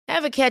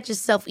Ever catch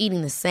yourself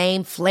eating the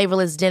same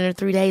flavorless dinner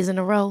 3 days in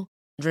a row?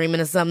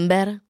 Dreaming of something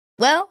better?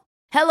 Well,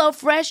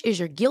 HelloFresh is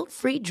your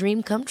guilt-free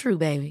dream come true,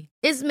 baby.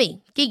 It's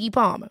me, Keke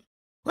Palmer.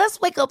 Let's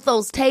wake up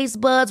those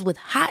taste buds with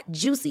hot,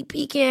 juicy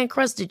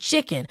pecan-crusted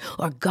chicken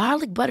or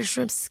garlic butter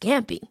shrimp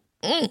scampi.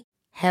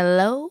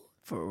 Hello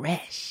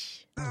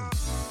Fresh.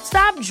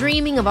 Stop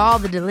dreaming of all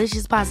the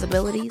delicious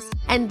possibilities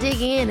and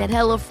dig in at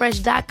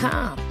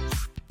HelloFresh.com.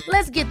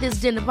 Let's get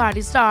this dinner party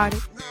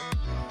started.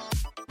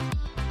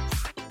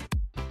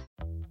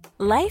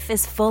 Life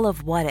is full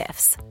of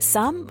what-ifs.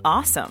 Some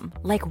awesome,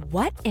 like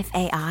what if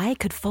AI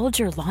could fold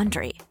your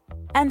laundry?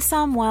 And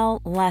some,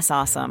 well, less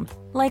awesome,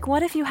 like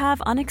what if you have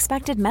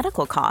unexpected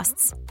medical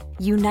costs?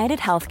 United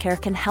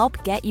Healthcare can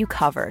help get you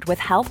covered with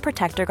Health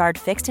Protector Guard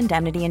fixed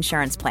indemnity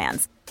insurance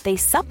plans. They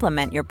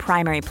supplement your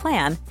primary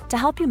plan to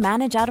help you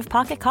manage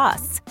out-of-pocket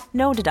costs.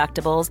 No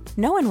deductibles,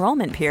 no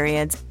enrollment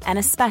periods, and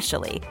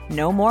especially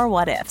no more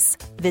what-ifs.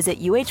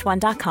 Visit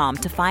uh1.com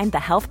to find the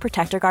Health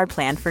Protector Guard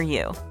plan for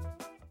you.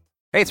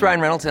 Hey, it's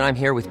Ryan Reynolds, and I'm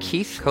here with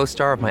Keith,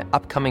 co-star of my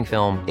upcoming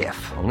film, If,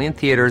 only in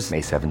theaters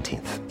May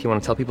 17th. Do you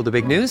want to tell people the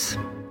big news?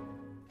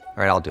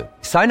 All right, I'll do it.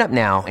 Sign up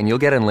now and you'll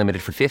get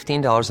unlimited for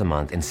 $15 a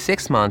month and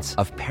 6 months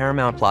of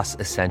Paramount Plus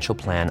Essential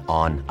Plan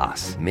on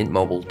us.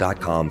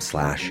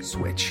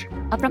 MintMobile.com/switch.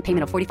 Upfront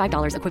payment of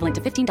 $45 equivalent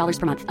to $15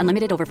 per month.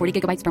 Unlimited over 40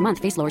 gigabytes per month.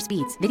 Face lower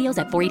speeds. Videos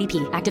at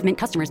 480p. Active Mint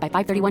customers by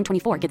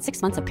 531.24 get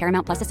 6 months of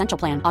Paramount Plus Essential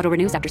Plan. Auto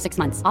renews after 6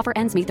 months. Offer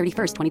ends May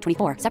 31st,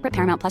 2024. Separate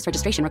Paramount Plus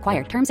registration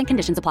required. Terms and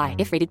conditions apply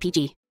if rated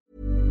PG.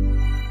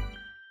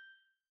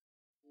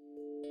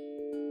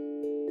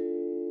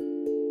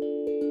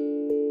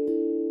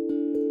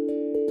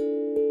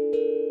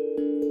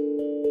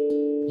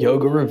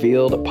 Yoga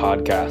Revealed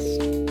podcast.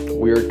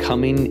 We're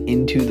coming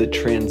into the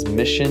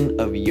transmission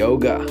of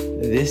yoga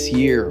this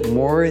year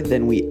more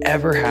than we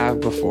ever have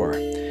before.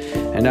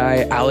 And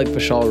I, Alec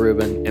Vishal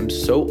Rubin, am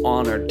so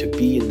honored to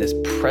be in this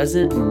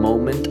present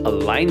moment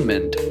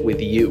alignment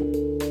with you.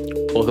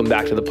 Welcome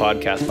back to the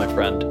podcast, my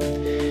friend.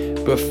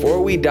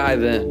 Before we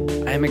dive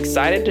in, I am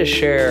excited to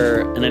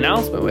share an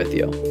announcement with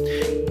you.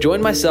 Join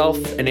myself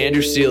and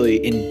Andrew Seeley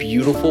in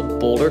beautiful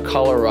Boulder,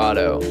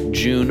 Colorado,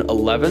 June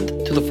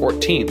 11th to the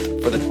 14th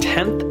for the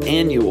 10th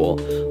annual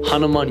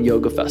Hanuman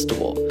Yoga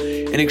Festival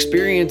and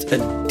experience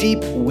a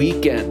deep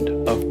weekend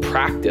of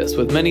practice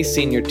with many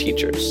senior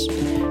teachers.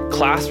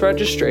 Class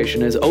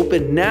registration is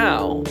open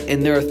now,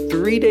 and there are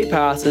 3-day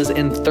passes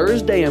and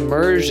Thursday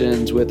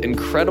immersions with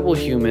incredible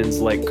humans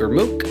like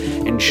Gurmukh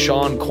and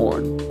Sean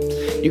Korn.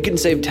 You can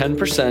save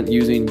 10%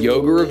 using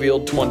Yoga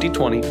Revealed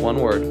 2020, one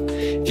word,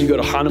 if you go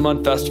to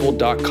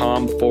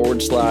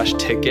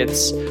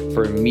hanumanfestival.com/tickets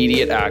for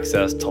immediate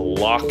access to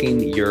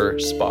locking your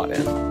spot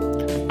in.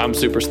 I'm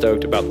super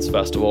stoked about this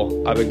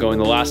festival. I've been going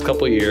the last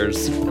couple of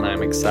years, and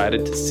I'm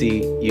excited to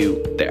see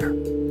you there.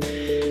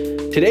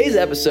 Today's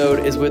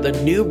episode is with a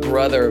new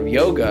brother of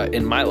yoga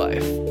in my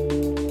life.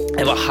 I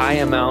have a high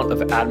amount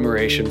of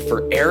admiration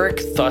for Eric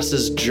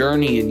Thuss's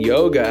journey in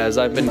yoga as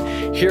I've been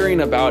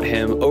hearing about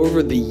him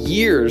over the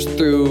years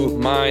through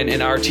mine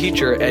and our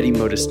teacher, Eddie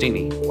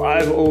Modestini.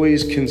 I've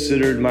always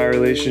considered my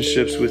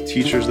relationships with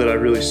teachers that I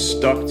really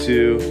stuck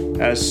to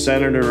as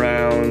centered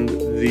around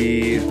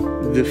the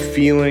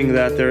feeling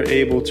that they're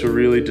able to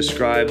really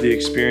describe the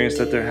experience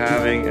that they're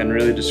having and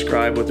really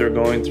describe what they're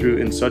going through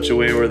in such a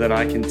way where then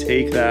I can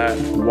take that,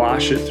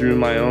 wash it through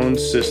my own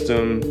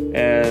system,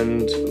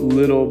 and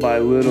little by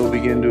little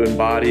begin to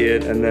embody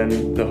it. And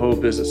then the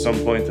hope is at some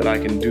point that I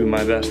can do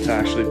my best to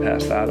actually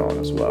pass that on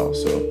as well.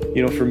 So,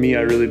 for me,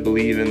 I really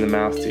believe in the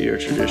mouth to ear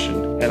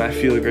tradition, and I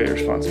feel a great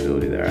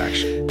responsibility there,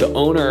 actually. The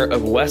owner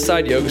of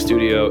Westside Yoga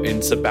Studio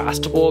in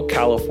Sebastopol,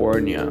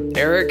 California,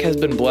 Eric has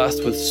been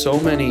blessed with so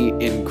many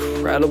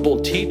incredible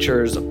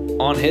teachers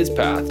on his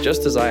path,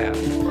 just as I have.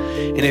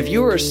 And if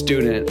you are a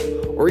student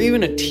or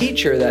even a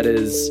teacher that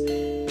is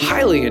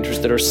highly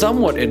interested or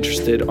somewhat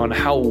interested on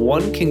how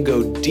one can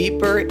go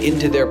deeper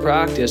into their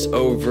practice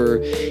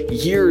over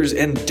years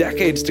and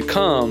decades to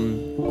come,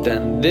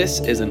 then this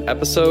is an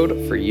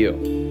episode for you.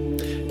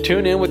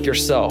 Tune in with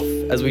yourself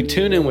as we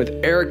tune in with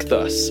Eric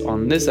Thuss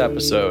on this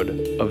episode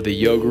of the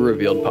Yoga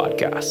Revealed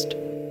podcast.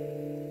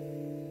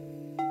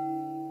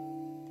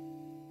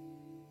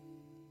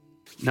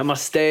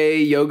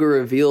 Namaste, Yoga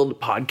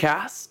Revealed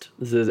podcast.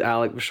 This is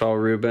Alec Vishal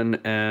Rubin,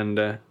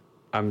 and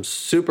I'm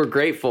super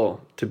grateful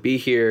to be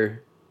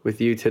here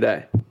with you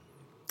today.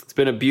 It's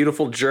been a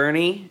beautiful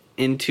journey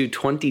into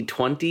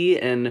 2020,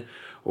 and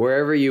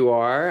wherever you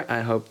are, I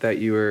hope that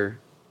you are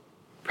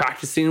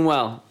practicing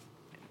well,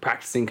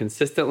 practicing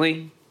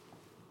consistently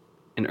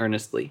and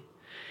earnestly.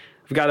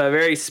 I've got a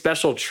very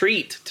special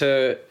treat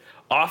to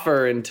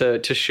offer and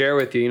to share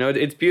with you.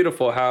 It's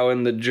beautiful how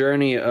in the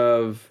journey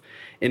of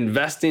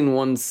investing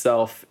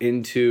oneself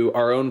into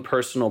our own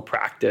personal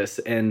practice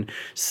and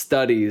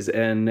studies,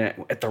 and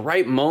at the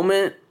right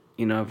moment,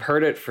 I've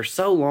heard it for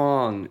so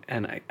long.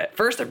 And at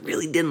first I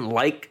really didn't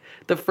like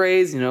the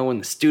phrase, when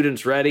the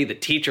student's ready, the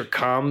teacher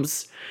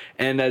comes.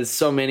 And as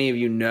so many of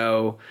you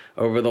know,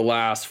 over the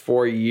last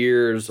 4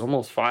 years,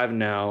 almost 5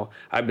 now,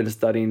 I've been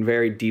studying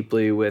very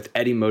deeply with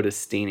Eddie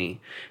Modestini.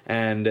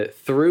 And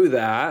through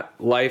that,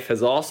 life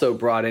has also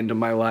brought into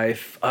my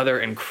life other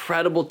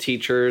incredible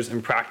teachers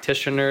and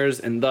practitioners,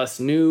 and thus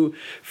new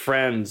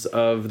friends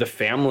of the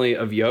family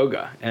of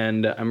yoga.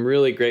 And I'm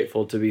really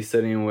grateful to be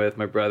sitting with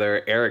my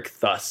brother, Eric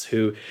Thuss,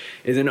 who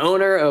is an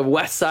owner of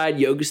Westside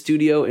Yoga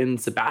Studio in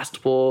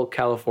Sebastopol,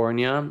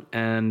 California.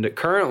 And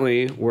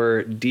currently,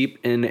 we're deep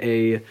in a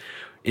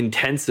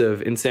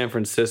intensive in San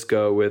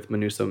Francisco with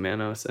Manuso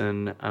Manos,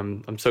 and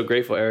I'm so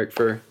grateful, Eric,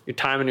 for your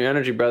time and your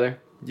energy, brother.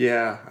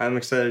 Yeah, I'm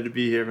excited to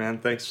be here, man.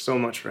 Thanks so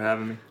much for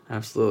having me.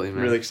 Absolutely, man.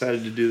 I'm really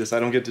excited to do this. I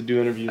don't get to do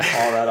interviews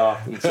all that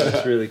often, so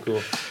it's really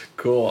cool.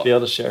 Cool. Be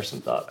able to share some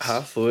thoughts.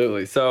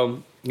 Absolutely.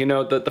 So,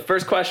 the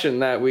first question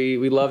that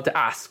we love to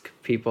ask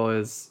people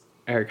is,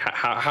 Eric,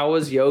 how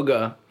was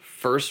yoga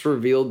first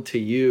revealed to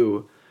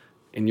you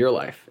in your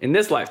life, in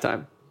this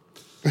lifetime?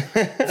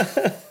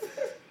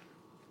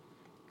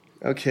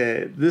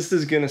 Okay, this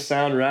is going to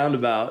sound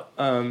roundabout.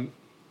 And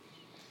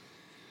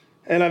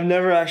I've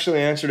never actually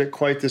answered it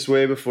quite this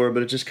way before,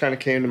 but it just kind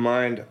of came to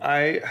mind.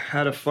 I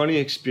had a funny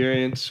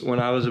experience when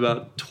I was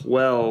about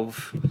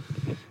 12,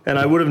 and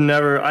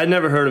I'd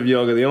never heard of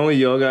yoga. The only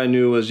yoga I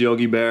knew was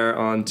Yogi Bear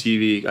on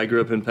TV. I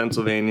grew up in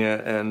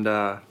Pennsylvania, and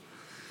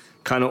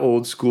kind of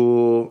old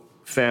school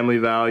family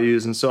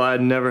values, and so I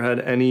had never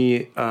had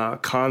any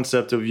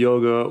concept of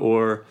yoga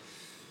or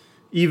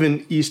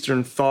even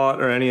Eastern thought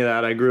or any of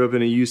that. I grew up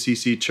in a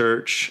UCC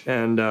church,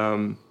 and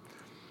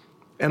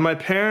my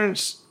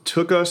parents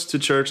took us to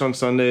church on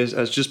Sundays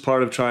as just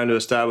part of trying to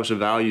establish a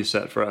value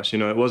set for us.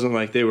 It wasn't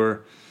like they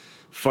were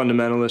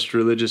fundamentalist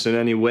religious in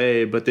any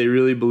way, but they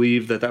really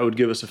believed that would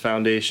give us a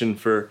foundation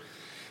for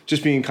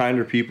just being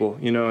kinder people,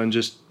 and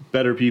just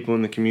better people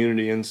in the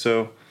community. And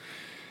so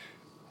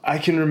I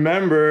can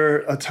remember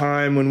a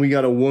time when we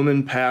got a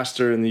woman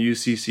pastor in the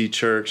UCC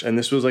church, and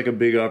this was like a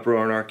big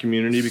uproar in our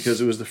community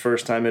because it was the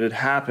first time it had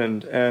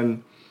happened.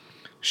 And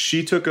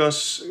she took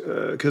us,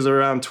 because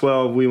around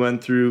 12, we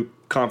went through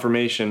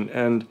confirmation.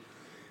 And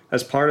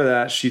as part of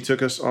that, she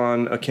took us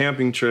on a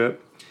camping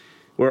trip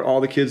where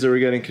all the kids that were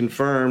getting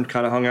confirmed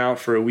kind of hung out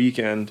for a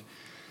weekend.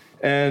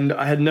 And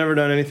I had never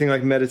done anything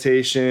like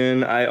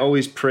meditation. I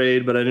always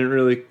prayed, but I didn't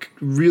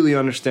really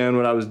understand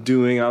what I was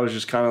doing. I was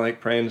just kind of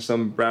like praying to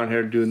some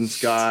brown-haired dude in the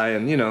sky,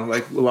 and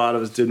like a lot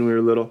of us did when we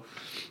were little,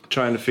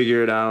 trying to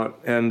figure it out.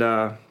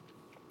 And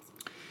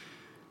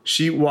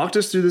she walked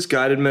us through this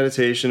guided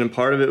meditation, and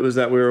part of it was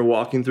that we were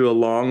walking through a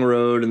long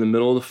road in the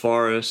middle of the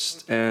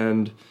forest,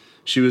 and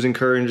she was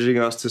encouraging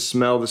us to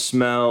smell the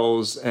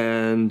smells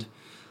and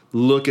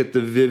look at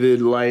the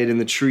vivid light in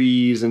the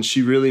trees, and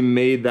she really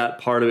made that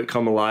part of it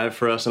come alive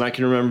for us. And I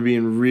can remember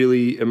being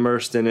really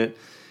immersed in it.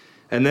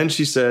 And then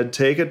she said,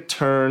 take a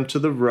turn to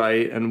the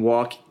right and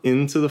walk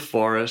into the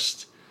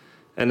forest,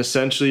 and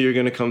essentially you're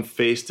going to come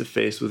face to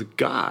face with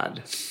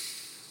God,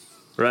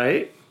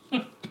 right?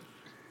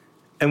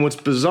 And what's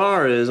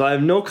bizarre is I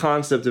have no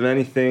concept of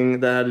anything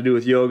that had to do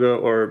with yoga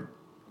or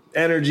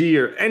energy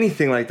or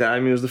anything like that. I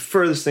mean, it was the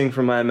furthest thing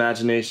from my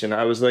imagination.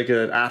 I was like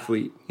an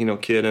athlete,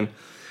 kid, and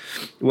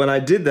when I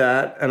did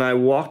that and I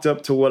walked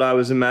up to what I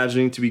was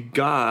imagining to be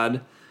God,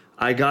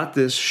 I got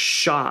this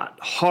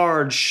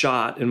hard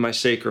shot in my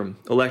sacrum,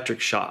 electric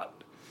shot.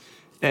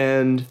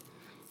 And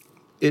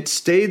it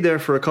stayed there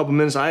for a couple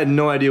minutes. I had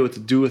no idea what to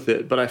do with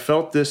it, but I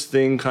felt this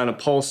thing kind of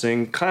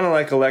pulsing, kind of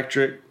like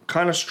electric,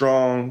 kind of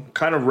strong,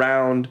 kind of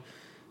round,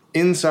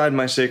 inside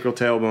my sacral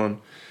tailbone.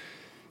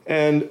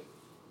 And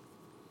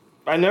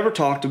I never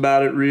talked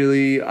about it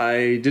really.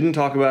 I didn't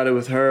talk about it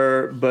with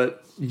her,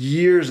 but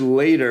years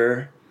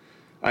later,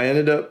 I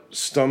ended up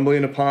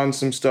stumbling upon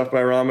some stuff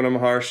by Ramana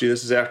Maharshi.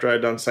 This is after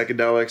I'd done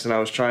psychedelics, and I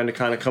was trying to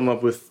kind of come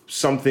up with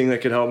something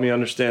that could help me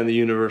understand the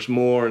universe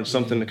more and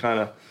something to kind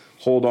of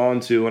hold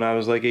on to when I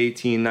was like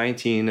 18,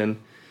 19.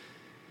 And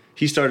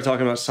he started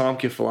talking about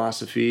Samkhya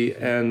philosophy,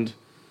 and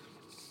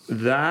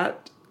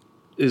that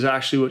is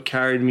actually what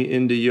carried me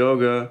into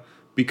yoga,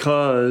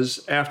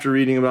 because after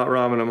reading about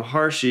Ramana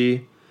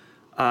Maharshi,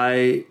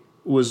 I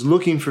was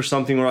looking for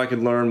something where I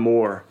could learn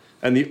more.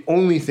 And the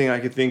only thing I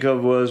could think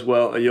of was,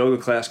 well, a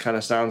yoga class kind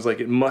of sounds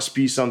like it must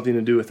be something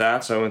to do with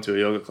that, so I went to a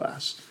yoga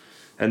class.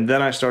 And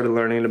then I started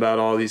learning about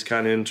all these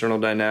kind of internal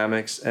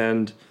dynamics,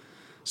 and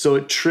so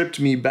it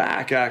tripped me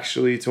back,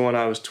 actually, to when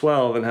I was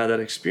 12 and had that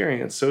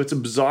experience. So it's a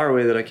bizarre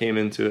way that I came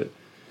into it,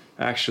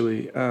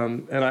 actually.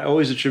 And I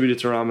always attribute it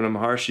to Ramana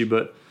Maharshi,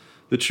 but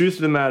the truth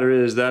of the matter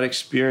is that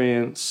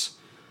experience,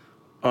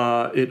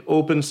 it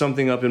opened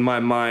something up in my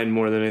mind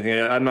more than anything.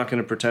 I'm not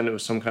going to pretend it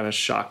was some kind of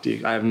shock.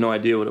 I have no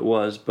idea what it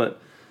was,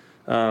 but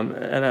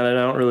and I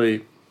don't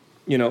really,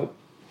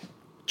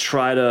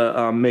 try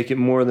to make it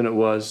more than it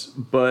was.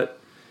 But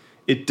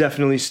it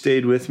definitely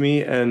stayed with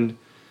me. And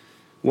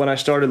when I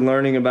started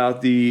learning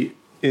about the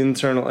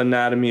internal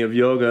anatomy of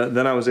yoga,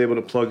 then I was able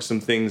to plug some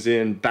things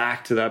in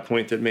back to that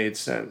point that made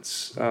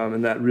sense,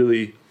 and that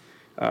really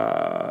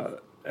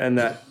and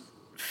that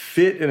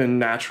fit in a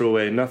natural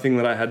way. Nothing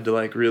that I had to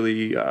like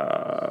really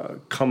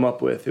come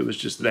up with. It was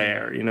just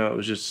there, you know. It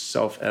was just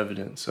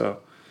self-evident. So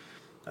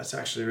that's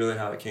actually really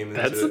how it came into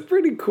it. That's a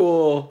pretty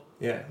cool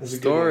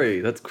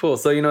story. That's cool.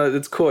 So, you know,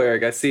 it's cool,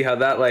 Eric. I see how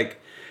that,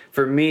 like,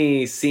 for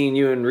me, seeing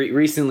you and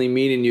recently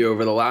meeting you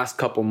over the last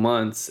couple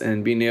months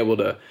and being able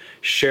to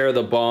share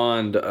the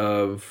bond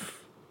of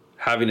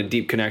having a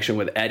deep connection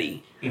with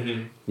Eddie.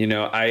 Mm-hmm. You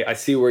know, I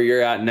see where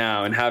you're at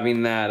now, and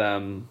having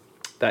that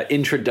that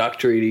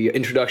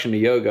introduction to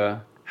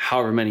yoga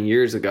however many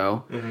years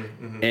ago,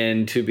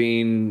 and to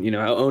being, you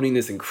know, owning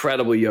this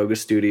incredible yoga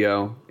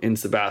studio in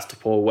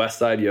Sebastopol,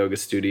 Westside Yoga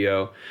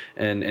Studio,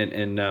 and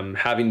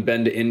having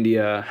been to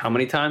India how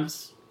many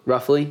times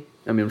roughly?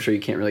 I mean, I'm sure you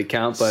can't really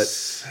count, but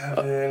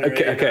 7 or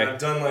 8. Okay. I've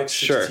done like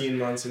 16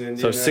 months in India.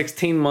 So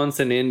 16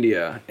 months in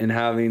India, and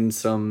having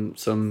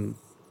some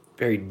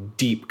very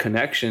deep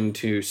connection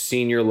to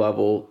senior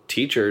level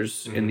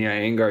teachers in the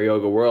Iyengar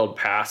yoga world,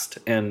 past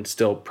and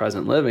still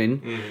present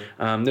living.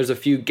 There's a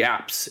few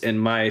gaps in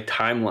my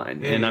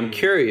timeline, and I'm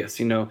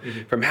curious, you know,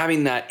 from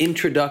having that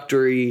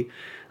introductory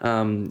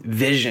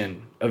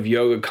vision of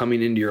yoga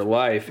coming into your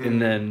life,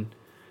 and then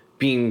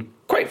being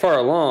quite far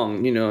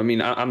along, you know, I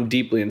mean, I'm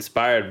deeply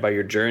inspired by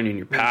your journey and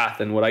your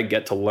path and what I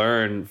get to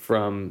learn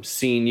from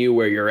seeing you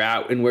where you're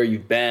at and where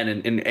you've been,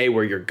 and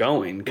where you're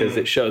going, because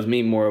it shows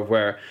me more of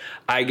where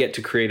I get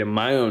to create in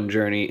my own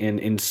journey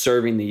in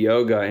serving the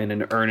yoga in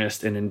an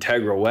earnest and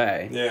integral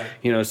way. Yeah.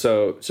 You know,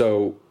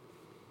 so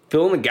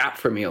fill in the gap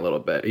for me a little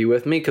bit. Are you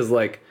with me? Because,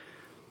 like,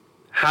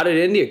 how did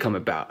India come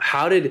about?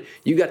 How did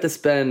you got to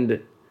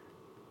spend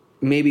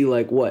maybe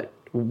like what,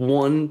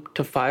 1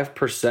 to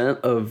 5%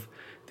 of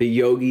the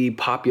yogi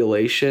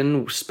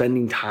population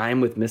spending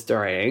time with Mr.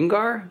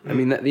 Iyengar? I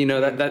mean, that, you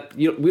know, that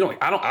you know,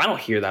 I don't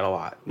hear that a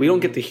lot. We don't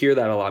get to hear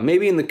that a lot.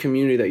 Maybe in the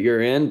community that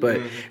you're in, but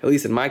at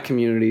least in my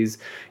communities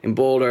in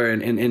Boulder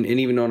and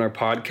even on our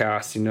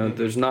podcast, you know,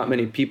 there's not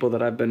many people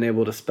that I've been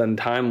able to spend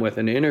time with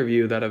and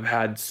interview that have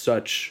had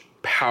such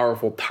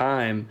powerful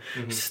time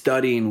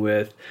studying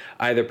with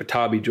either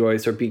Patabi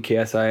Joyce or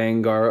BKS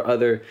Iyengar or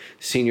other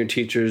senior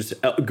teachers,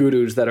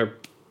 gurus that are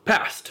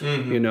past,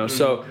 you know.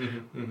 So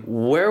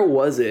where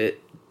was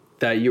it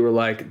that you were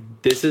like,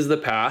 this is the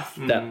path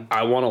that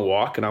I want to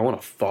walk, and I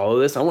want to follow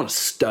this, I want to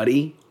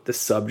study the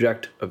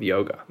subject of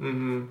yoga?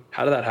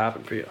 How did that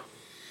happen for you?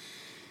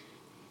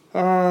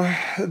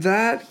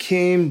 That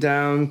came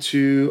down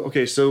to,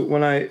 okay,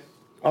 so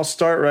I'll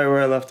start right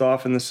where I left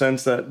off, in the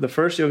sense that the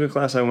first yoga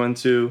class I went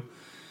to,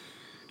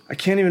 I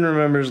can't even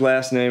remember his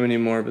last name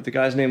anymore, but the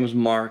guy's name was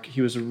Mark.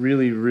 He was a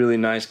really, really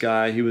nice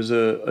guy. He was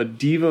a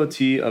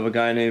devotee of a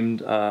guy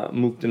named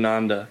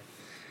Muktananda.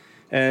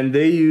 And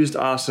they used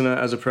asana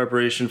as a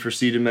preparation for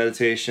seated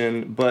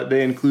meditation, but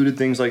they included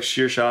things like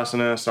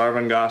Shirshasana,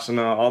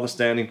 Sarvangasana, all the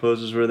standing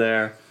poses were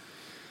there.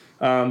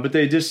 But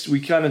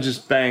we kind of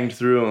just banged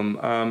through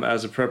them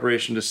as a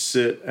preparation to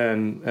sit,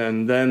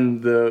 and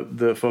then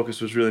the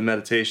focus was really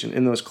meditation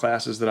in those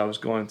classes that I was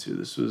going to.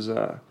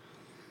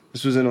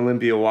 This was in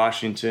Olympia,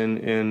 Washington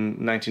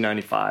in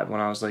 1995,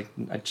 when I was like,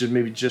 I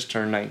just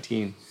turned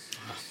 19.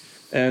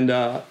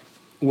 And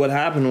what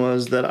happened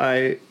was that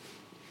I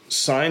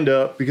signed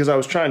up because I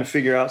was trying to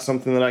figure out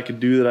something that I could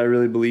do that I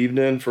really believed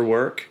in for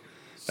work.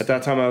 At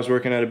that time, I was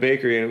working at a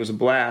bakery, and it was a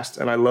blast,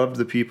 and I loved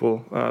the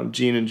people,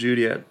 Gene and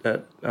Judy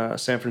at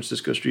San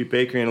Francisco Street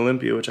Bakery in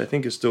Olympia, which I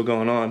think is still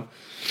going on.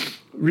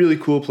 Really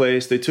cool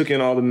place. They took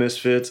in all the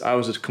misfits. I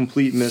was a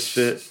complete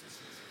misfit.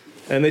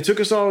 And they took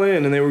us all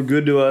in, and they were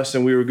good to us,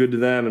 and we were good to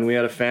them, and we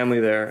had a family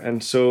there.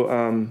 And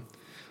so,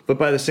 but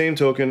by the same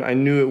token, I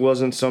knew it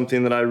wasn't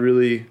something that I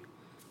really,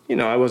 you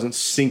know, I wasn't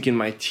sinking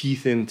my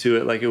teeth into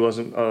it, like it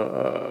wasn't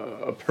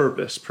a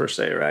purpose per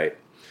se, right?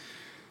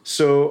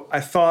 So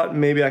I thought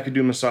maybe I could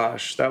do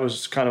massage. That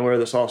was kind of where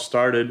this all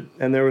started.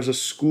 And there was a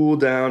school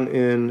down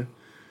in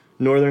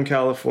Northern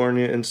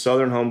California in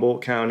Southern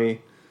Humboldt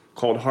County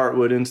called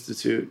Heartwood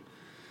Institute.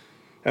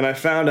 And I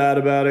found out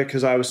about it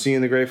because I was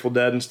seeing the Grateful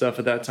Dead and stuff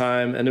at that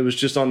time. And it was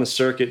just on the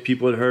circuit.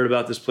 People had heard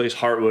about this place,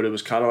 Heartwood. It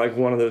was kind of like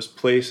one of those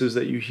places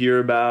that you hear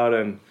about.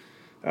 And,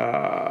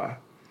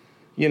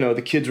 you know,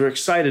 the kids were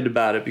excited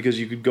about it because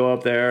you could go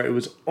up there. It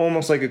was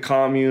almost like a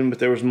commune, but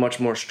there was much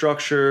more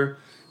structure.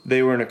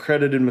 They were an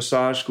accredited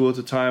massage school at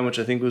the time, which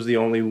I think was the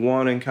only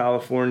one in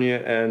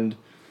California. And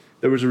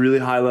there was a really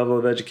high level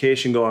of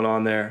education going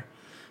on there.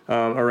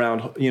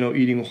 Around, you know,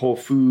 eating whole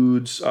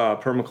foods,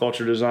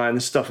 permaculture design.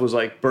 This stuff was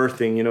like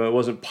birthing, you know, it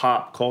wasn't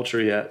pop culture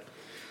yet.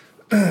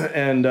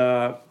 and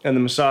the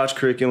massage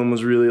curriculum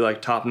was really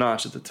like top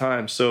notch at the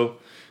time. So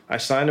I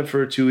signed up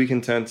for a 2-week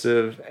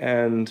intensive,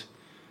 and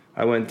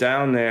I went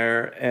down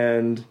there.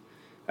 And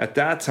at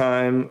that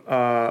time,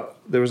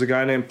 there was a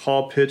guy named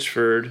Paul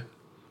Pitchford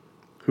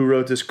who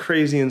wrote this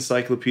crazy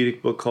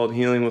encyclopedic book called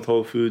Healing with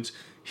Whole Foods.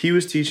 He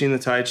was teaching the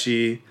Tai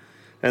Chi.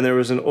 And there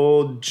was an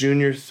old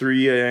junior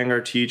 3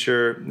 Iyengar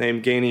teacher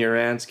named Gaini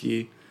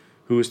Aransky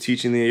who was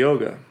teaching the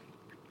yoga.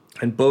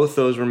 And both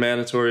those were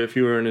mandatory if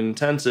you were in an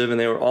intensive, and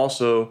they were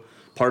also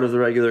part of the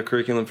regular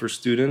curriculum for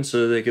students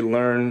so that they could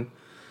learn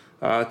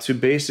to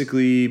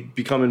basically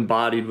become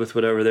embodied with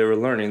whatever they were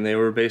learning. They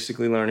were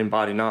basically learning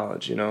body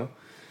knowledge, and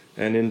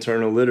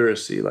internal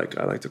literacy, like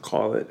I like to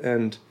call it.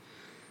 And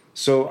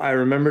so I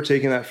remember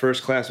taking that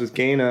first class with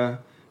Gaina,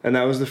 and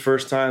that was the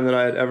first time that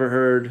I had ever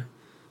heard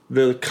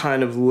the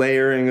kind of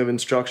layering of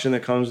instruction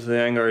that comes with the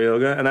Iyengar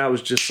yoga. And that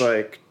was just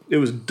like, it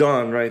was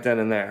done right then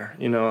and there.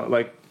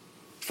 Like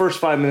first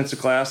 5 minutes of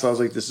class, I was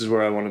like, this is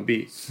where I want to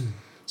be.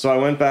 So I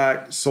went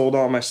back, sold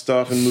all my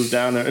stuff, and moved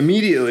down there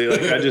immediately.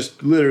 Like I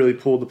just literally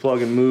pulled the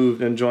plug and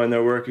moved and joined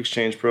their work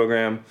exchange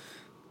program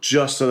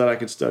just so that I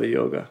could study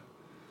yoga.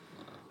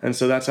 And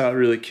so that's how it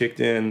really kicked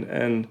in.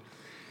 And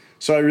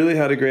so I really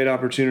had a great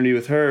opportunity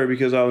with her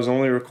because I was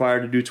only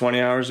required to do 20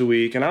 hours a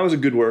week. And I was a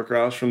good worker.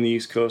 I was from the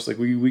East Coast. Like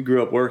we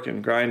grew up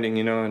working, grinding,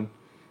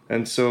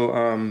 and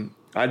so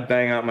I'd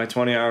bang out my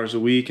 20 hours a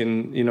week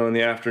and, in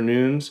the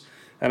afternoons.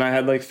 And I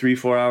had like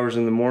 3-4 hours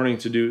in the morning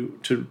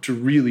to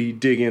really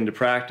dig into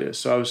practice.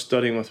 So I was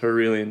studying with her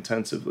really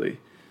intensively.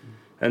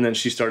 And then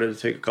she started to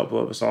take a couple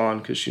of us on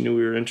because she knew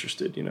we were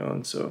interested,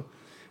 and so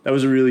that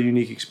was a really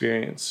unique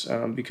experience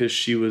because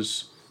she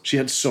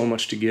had so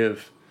much to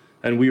give.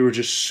 And we were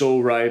just so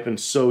ripe and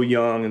so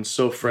young and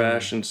so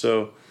fresh. And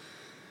so,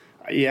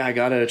 yeah, I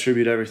got to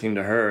attribute everything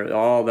to her.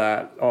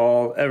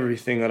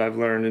 Everything that I've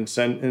learned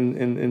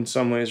in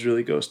some ways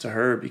really goes to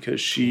her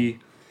because she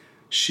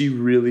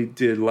really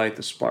did light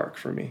the spark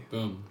for me.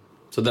 Boom.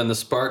 So then the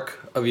spark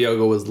of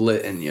yoga was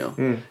lit in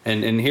you.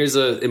 And here's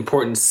an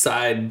important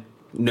side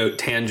note,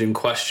 tangent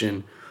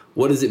question.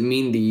 What does it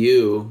mean to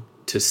you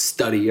to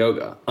study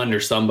yoga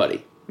under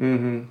somebody?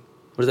 Mm-hmm.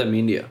 What does that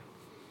mean to you?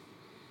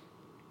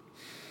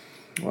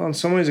 Well, in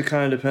some ways, it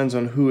kind of depends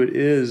on who it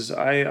is.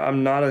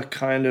 I'm not the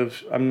kind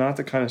of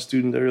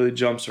student that really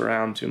jumps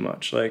around too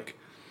much. Like,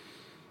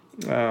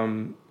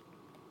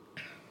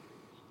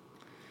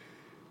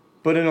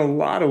 but in a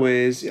lot of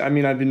ways, I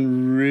mean, I've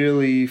been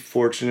really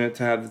fortunate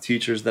to have the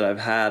teachers that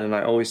I've had, and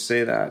I always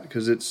say that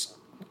because it's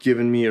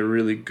given me a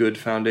really good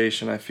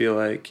foundation, I feel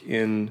like,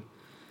 in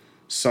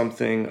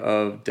something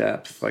of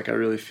depth. Like, I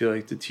really feel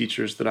like the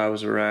teachers that I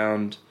was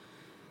around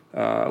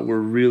were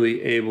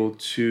really able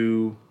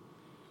to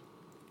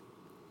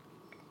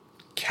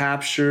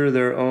capture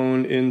their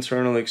own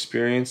internal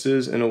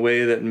experiences in a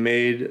way that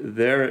made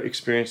their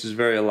experiences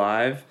very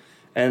alive,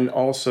 and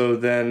also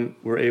then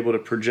were able to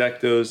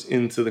project those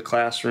into the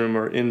classroom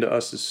or into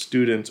us as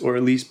students, or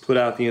at least put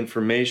out the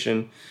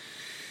information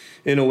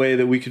in a way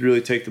that we could really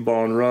take the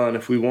ball and run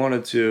if we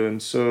wanted to.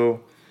 And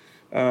so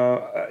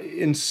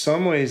in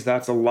some ways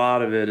that's a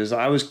lot of it, is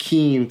I was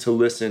keen to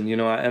listen,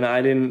 and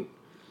I didn't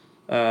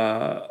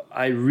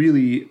I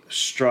really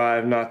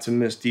strive not to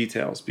miss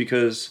details,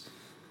 because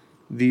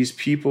these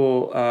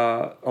people,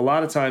 a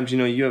lot of times,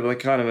 you have like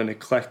kind of an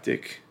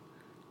eclectic,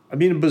 a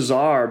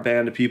bizarre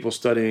band of people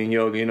studying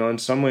yoga. In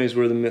some ways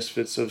we're the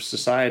misfits of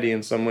society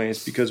in some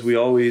ways, because we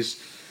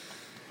always,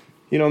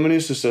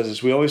 Manusa says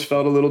this, we always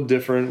felt a little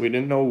different. We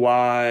didn't know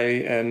why.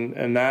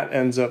 And that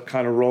ends up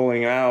kind of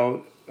rolling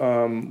out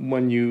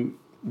when you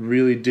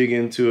really dig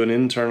into an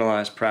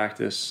internalized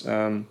practice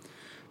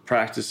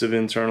of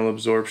internal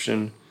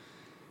absorption.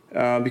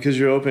 Because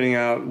you're opening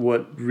out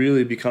what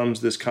really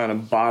becomes this kind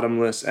of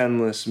bottomless,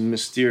 endless,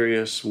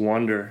 mysterious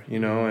wonder,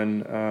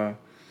 and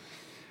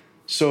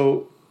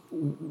so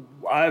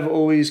I've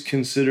always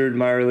considered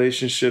my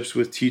relationships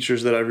with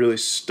teachers that I've really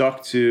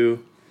stuck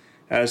to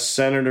as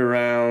centered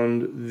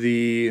around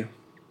the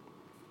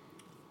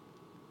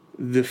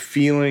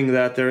feeling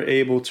that they're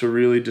able to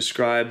really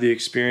describe the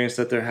experience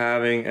that they're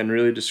having and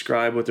really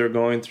describe what they're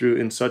going through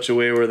in such a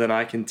way where then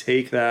I can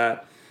take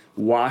that,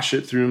 wash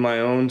it through my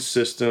own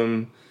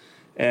system,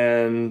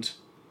 and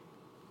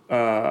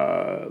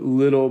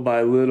little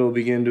by little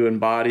begin to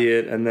embody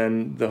it. And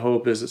then the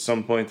hope is at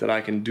some point that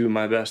I can do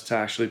my best to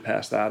actually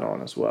pass that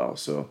on as well.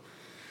 So,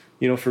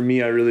 for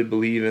me, I really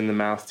believe in the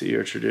mouth to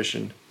ear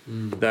tradition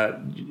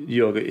that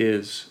yoga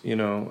is,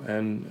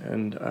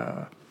 and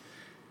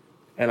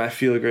I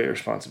feel a great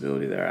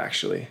responsibility there,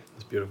 actually.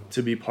 That's beautiful.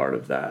 To be part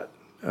of that.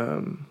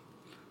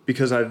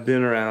 Because I've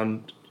been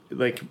around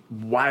like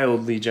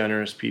wildly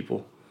generous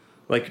people.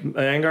 Like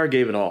Iyengar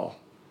gave it all.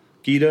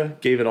 Gita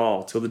gave it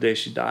all till the day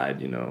she died.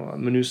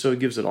 Manusa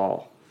gives it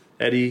all.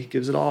 Eddie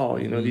gives it all.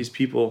 These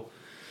people,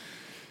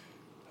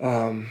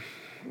 they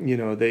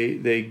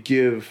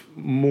give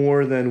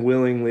more than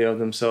willingly of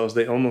themselves.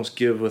 They almost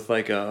give with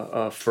like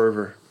a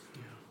fervor,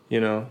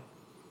 and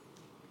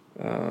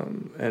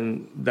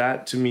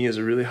that to me is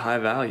a really high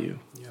value.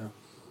 Yeah.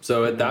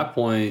 So at that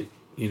point,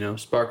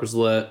 spark was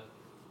lit,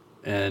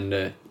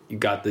 and you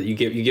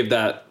give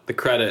that the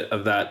credit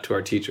of that to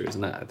our teachers,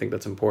 and I think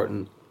that's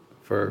important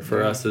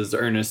for us as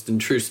earnest and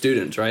true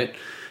students, right?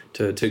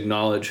 To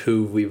acknowledge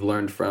who we've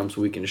learned from so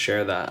we can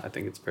share that. I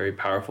think it's very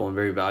powerful and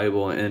very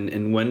valuable.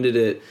 And when did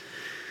it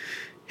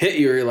hit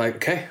you? You're like,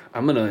 okay,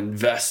 I'm going to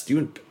invest.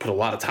 You put a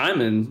lot of time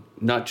in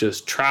not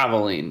just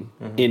traveling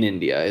in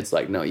India. It's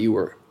like, no, you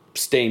were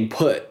staying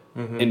put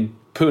and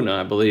Pune,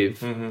 I believe,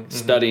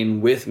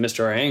 studying with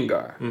Mr.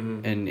 Iyengar,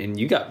 and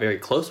you got very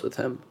close with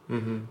him.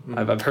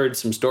 I've heard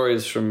some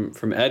stories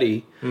from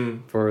Eddie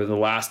for the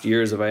last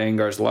years of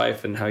Iyengar's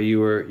life and how you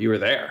were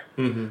there.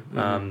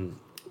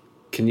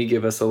 Can you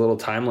give us a little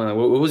timeline?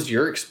 What was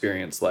your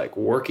experience like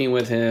working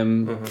with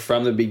him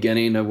from the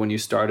beginning of when you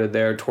started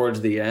there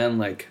towards the end?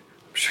 Like,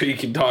 I'm sure you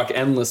can talk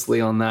endlessly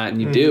on that, and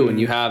you do, and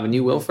you have, and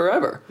you will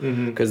forever,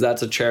 because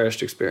that's a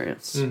cherished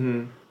experience.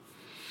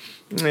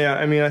 Yeah,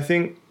 I mean, I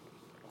think,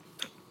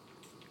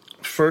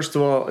 first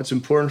of all, it's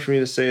important for me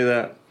to say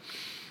that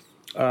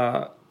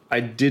I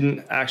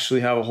didn't actually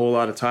have a whole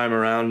lot of time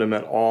around him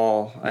at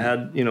all. I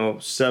had,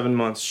 7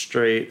 months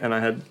straight, and I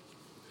had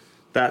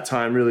that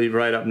time really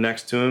right up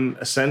next to him,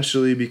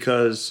 essentially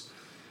because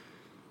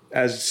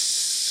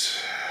as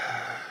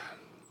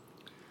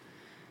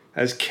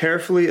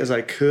carefully as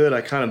I could,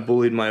 I kind of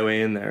bullied my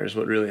way in there is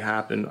what really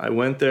happened. I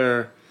went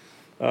there,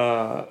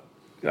 I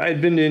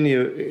had been to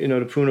India,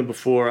 to Pune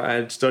before. I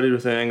had studied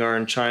with Iyengar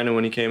in China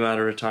when he came out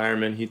of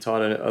retirement. He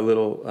taught a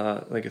little,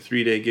 like a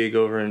 3-day gig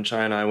over in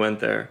China. I went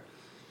there.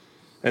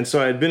 And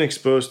so I had been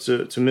exposed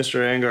to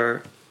Mr.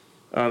 Iyengar,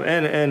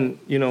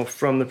 and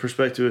from the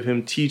perspective of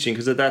him teaching,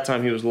 because at that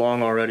time he was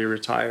long already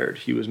retired.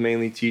 He was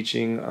mainly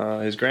teaching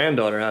his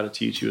granddaughter how to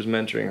teach. He was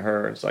mentoring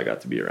her, and so I got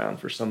to be around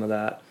for some of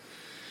that.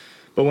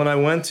 But when I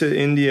went to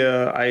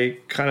India, I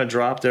kind of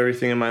dropped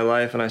everything in my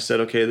life, and I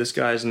said, okay, this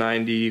guy's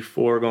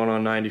 94 going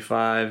on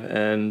 95,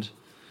 and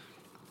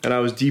I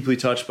was deeply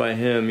touched by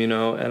him,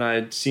 and I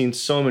had seen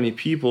so many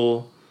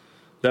people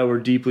that were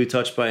deeply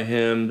touched by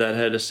him that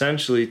had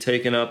essentially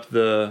taken up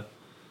the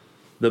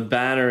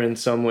banner in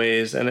some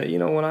ways. And,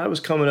 when I was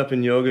coming up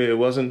in yoga, it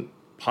wasn't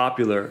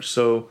popular.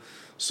 So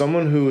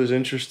someone who was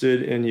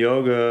interested in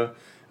yoga,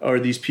 or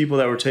these people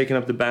that were taking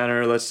up the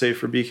banner, let's say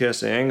for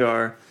BKS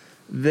Iyengar,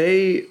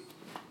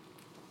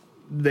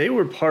 they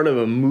were part of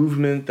a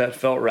movement that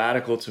felt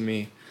radical to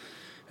me.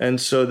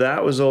 And so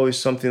that was always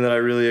something that I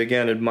really,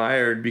 again,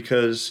 admired,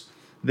 because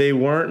they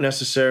weren't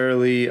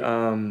necessarily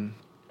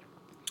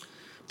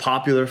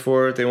popular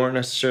for it. They weren't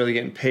necessarily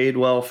getting paid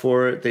well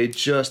for it. They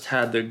just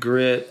had the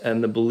grit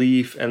and the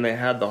belief, and they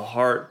had the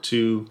heart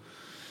to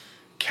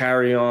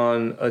carry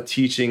on a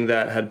teaching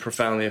that had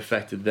profoundly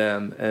affected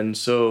them. And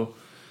so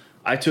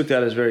I took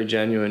that as very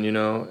genuine,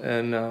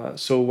 and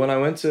so when I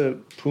went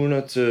to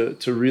Pune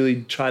to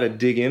really try to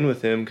dig in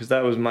with him, because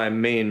that was my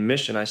main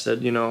mission, I said,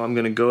 I'm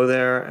going to go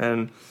there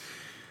and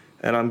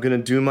I'm going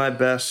to do my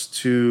best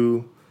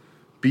to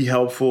be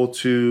helpful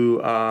to,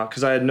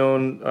 because I had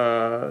known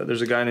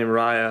there's a guy named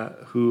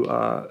Raya who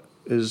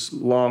is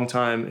long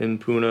time in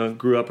Pune,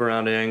 grew up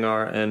around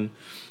Iyengar, and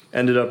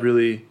ended up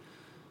really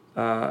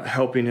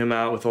helping him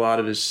out with a lot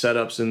of his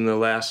setups in the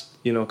last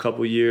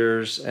couple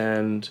years,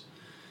 and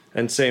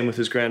same with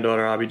his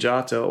granddaughter,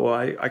 Abhijata. Well,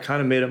 I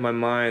kind of made up my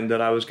mind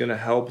that I was going to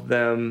help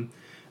them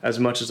as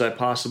much as I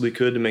possibly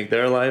could to make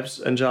their lives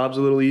and jobs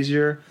a little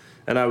easier.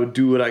 And I would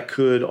do what I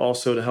could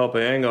also to help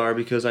Iyengar,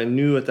 because I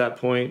knew at that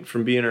point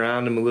from being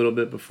around him a little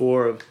bit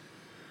before of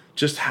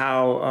just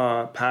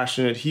how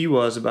passionate he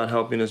was about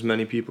helping as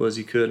many people as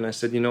he could. And I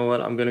said, you know what,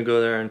 I'm going to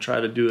go there and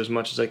try to do as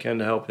much as I can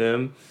to help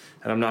him.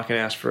 And I'm not going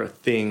to ask for a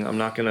thing. I'm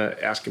not going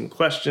to ask him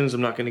questions.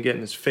 I'm not going to get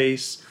in his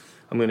face.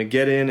 I'm going to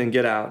get in and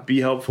get out,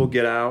 be helpful,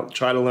 get out,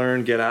 try to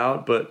learn, get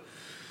out.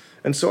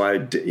 And so I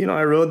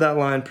rode that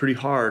line pretty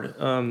hard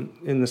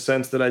in the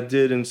sense that I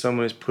did in some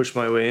ways push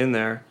my way in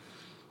there,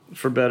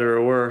 for better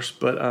or worse.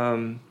 But,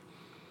 and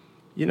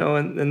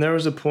there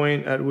was a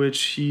point at which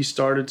he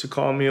started to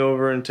call me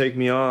over and take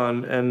me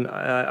on, and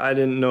I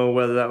didn't know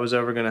whether that was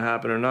ever going to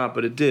happen or not,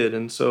 but it did.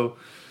 And so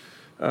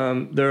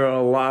there are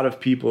a lot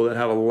of people that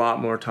have a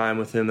lot more time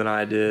with him than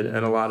I did,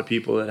 and a lot of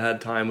people that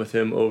had time with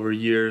him over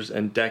years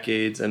and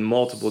decades and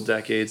multiple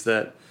decades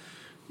that,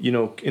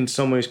 in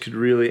some ways could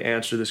really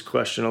answer this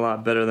question a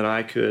lot better than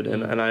I could,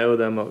 and I owe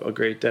them a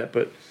great debt.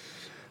 But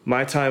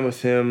my time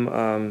with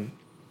him,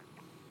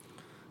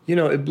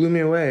 it blew me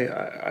away.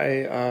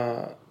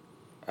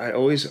 I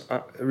always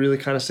really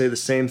kind of say the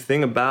same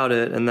thing about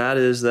it, and that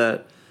is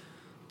that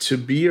to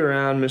be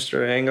around Mr.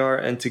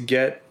 Iyengar and to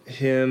get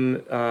him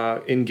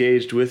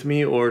engaged with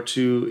me, or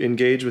to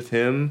engage with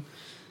him,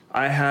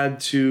 I had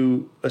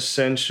to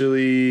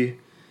essentially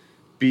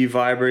be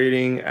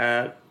vibrating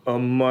at a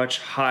much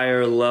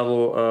higher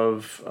level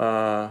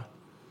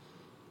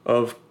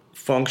of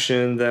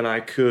function than I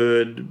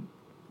could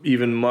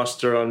even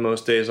muster on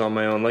most days on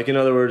my own. Like, in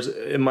other words,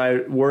 in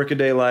my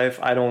workaday life,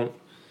 I don't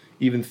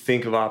even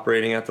think of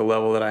operating at the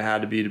level that I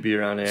had to be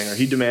around Iyengar.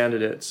 He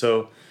demanded it.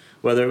 So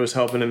whether it was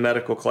helping in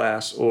medical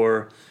class,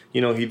 or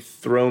he'd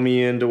throw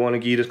me into one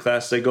of Gita's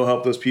classes, say, go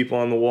help those people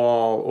on the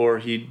wall, or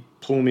he'd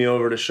pull me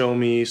over to show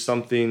me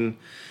something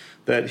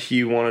that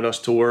he wanted us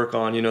to work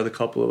on, the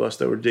couple of us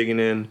that were digging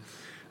in.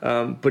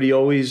 But he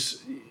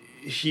always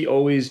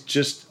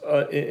just,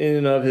 in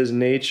and of his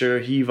nature,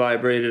 he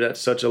vibrated at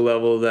such a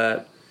level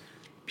that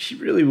he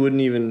really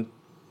wouldn't even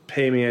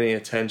pay me any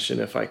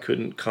attention if I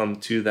couldn't come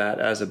to that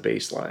as a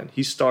baseline.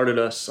 He started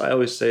us. I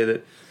always say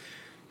that,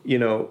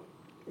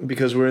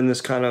 because we're in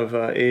this kind of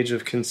age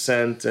of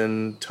consent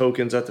and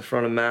tokens at the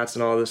front of mats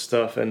and all this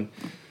stuff, and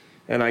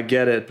I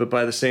get it. But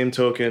by the same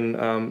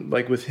token,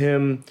 like with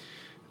him,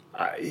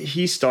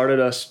 he started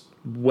us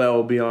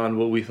well beyond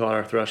what we thought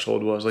our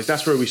threshold was. Like,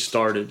 that's where we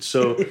started.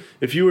 So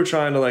if you were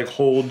trying to like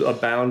hold a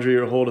boundary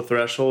or hold a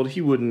threshold,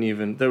 he wouldn't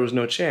even, there was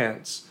no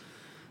chance,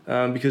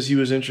 because he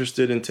was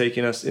interested in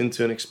taking us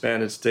into an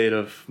expanded state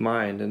of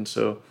mind. And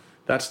so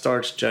that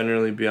starts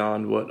generally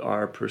beyond what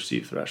our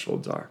perceived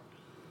thresholds are.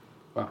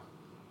 Wow.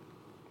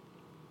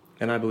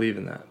 And I believe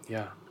in that.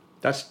 Yeah.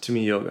 That's, to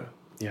me, yoga.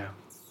 Yeah.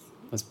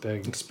 That's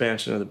big.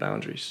 Expansion of the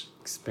boundaries.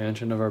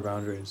 Expansion of our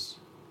boundaries.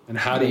 And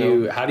how do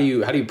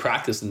you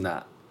practice in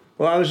that?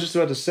 Well, I was just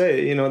about to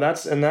say, you know,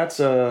 that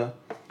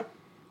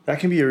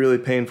can be a really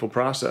painful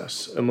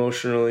process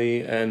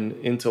emotionally and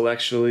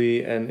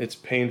intellectually, and it's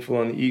painful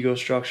on the ego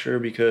structure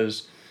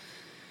because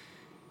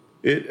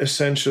it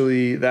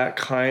essentially, that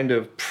kind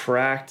of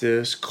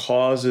practice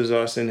causes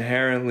us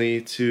inherently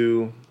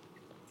to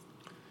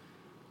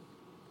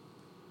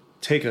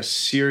take a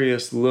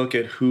serious look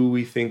at who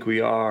we think we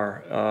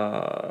are,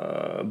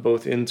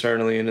 both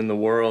internally and in the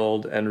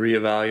world, and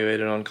reevaluate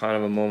it on kind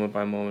of a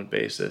moment-by-moment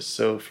basis.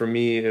 So for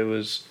me, it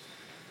was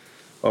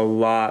a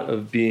lot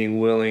of being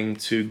willing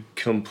to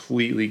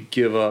completely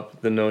give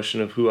up the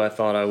notion of who I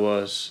thought I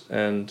was,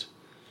 and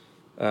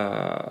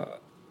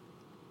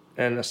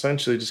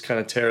essentially just kind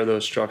of tear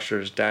those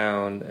structures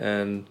down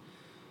and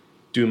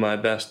do my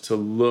best to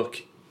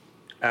look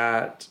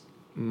at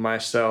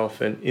myself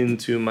and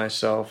into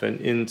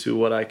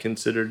what I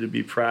consider to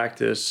be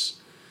practice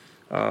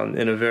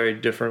in a very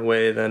different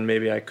way than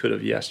maybe I could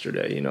have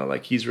yesterday. You know,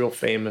 like, he's real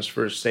famous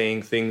for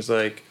saying things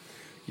like,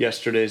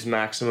 yesterday's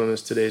maximum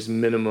is today's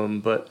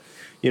minimum. But,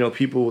 you know,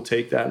 people will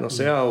take that and they'll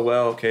say, oh,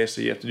 well, okay, so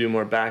you have to do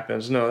more back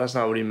bends. No, that's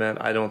not what he meant,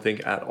 I don't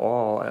think, at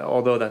all,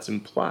 although that's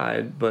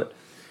implied. But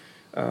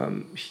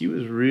he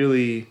was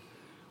really,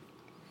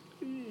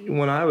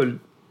 when I would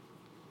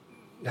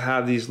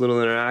have these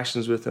little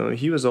interactions with him,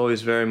 he was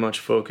always very much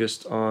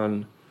focused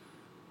on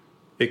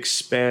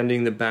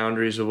expanding the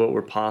boundaries of what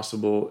were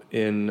possible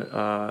in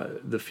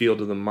the field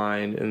of the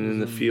mind and in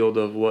the field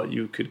of what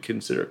you could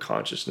consider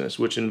consciousness,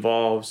 which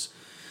involves,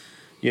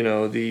 you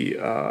know, the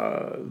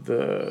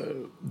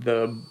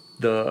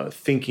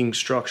thinking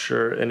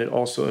structure, and it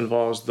also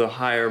involves the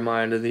higher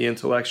mind and the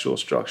intellectual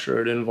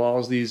structure. It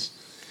involves these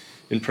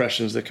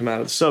impressions that come out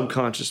of the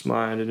subconscious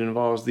mind. It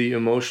involves the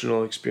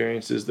emotional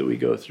experiences that we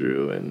go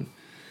through, and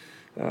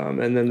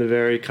then the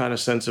very kind of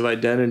sense of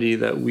identity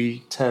that we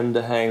tend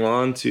to hang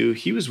on to.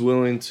 He was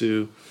willing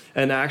to,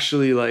 and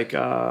actually like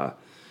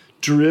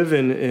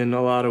driven in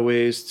a lot of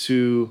ways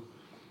to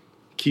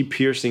keep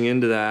piercing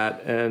into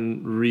that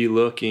and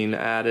re-looking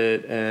at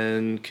it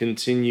and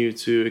continue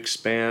to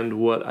expand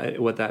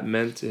what that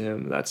meant to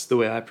him. That's the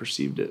way I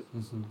perceived it.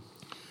 Mm-hmm.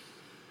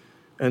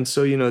 And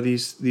so, you know,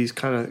 these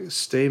kind of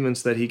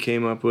statements that he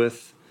came up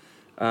with,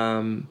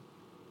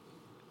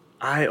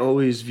 I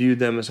always viewed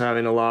them as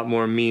having a lot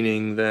more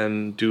meaning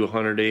than do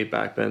 108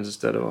 back bends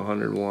instead of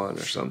 101 or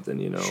something,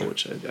 you know, sure.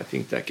 Which I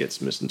think that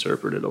gets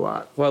misinterpreted a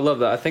lot. Well, I love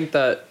that. I think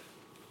that,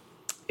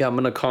 yeah, I'm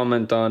going to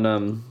comment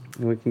on,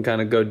 we can kind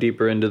of go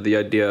deeper into the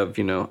idea of,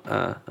 you know,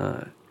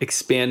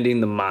 expanding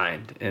the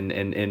mind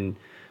and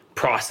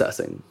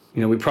processing.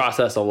 You know, we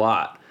process a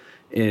lot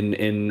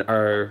in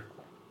our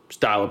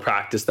style of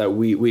practice that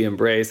we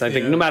embrace. I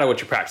think no matter what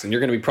you're practicing,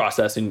 you're going to be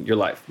processing your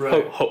life,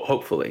 right.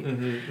 Hopefully.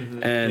 Mm-hmm,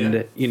 mm-hmm.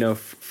 And, you know,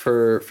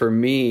 for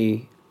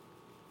me,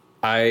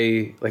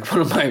 I, like,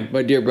 one of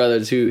my dear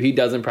brothers he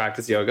doesn't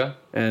practice yoga,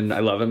 and I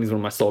love him. He's one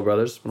of my soul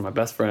brothers, one of my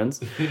best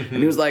friends. And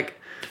he was like,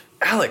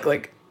 Alec,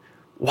 like,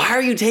 why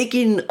are you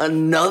taking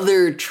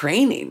another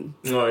training?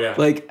 Oh, yeah.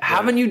 Like,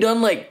 haven't you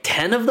done like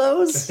 10 of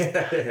those?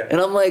 And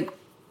I'm like,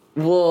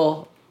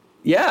 well,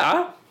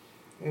 yeah.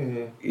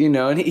 Mm-hmm. You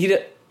know, and he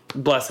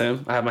bless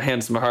him, I have my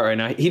hands to my heart right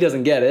now. He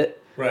doesn't get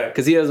it, right?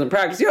 Because he doesn't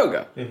practice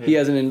yoga. Mm-hmm. He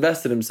hasn't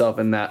invested himself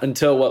in that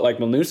until what, like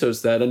Manuso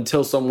said,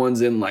 until someone's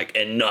in like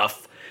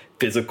enough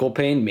physical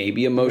pain,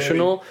 maybe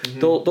emotional, maybe.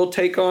 Mm-hmm. They'll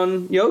take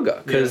on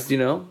yoga because you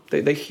know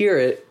they hear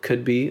it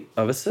could be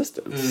of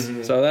assistance.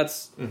 Mm-hmm. So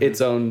that's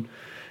its own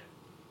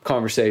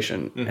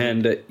conversation,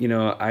 and you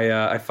know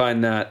I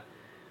find that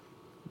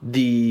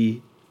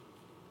the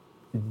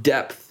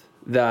depth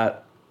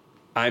that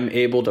I'm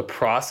able to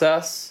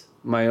process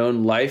my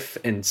own life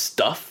and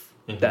stuff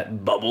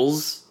that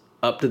bubbles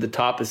up to the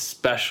top,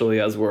 especially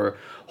as we're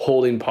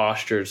holding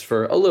postures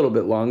for a little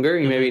bit longer.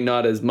 Maybe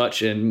not as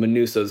much in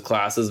Manuso's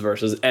classes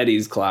versus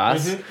Eddie's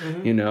class,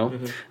 you know.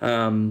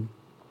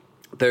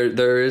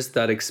 There is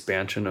that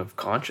expansion of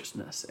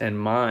consciousness and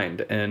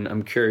mind. And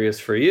I'm curious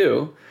for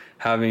you,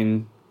 how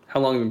long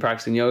have you been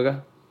practicing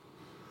yoga?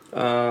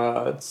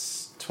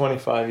 It's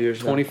 25 years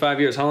 25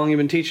 years. How long have you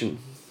been teaching?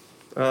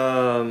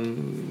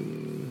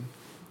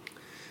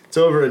 It's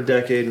over a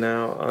decade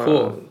now.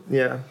 Cool.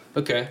 Yeah.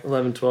 Okay.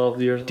 11,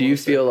 12 years. Do you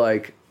feel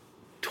like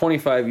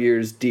 25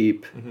 years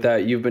deep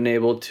that you've been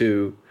able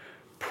to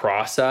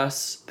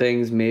process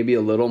things maybe a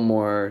little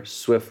more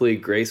swiftly,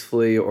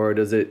 gracefully, or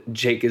does it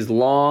take as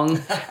long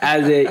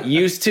as it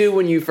used to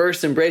when you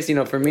first embraced? You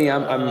know, for me,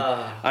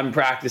 I'm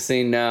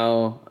practicing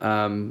now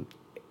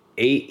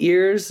 8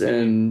 years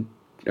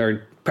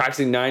or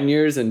practicing 9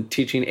 years and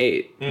teaching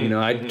 8. You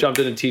know, I jumped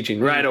into teaching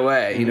right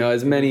away. You know,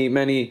 as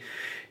many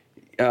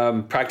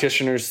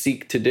practitioners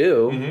seek to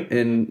do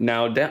in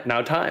now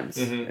times,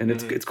 and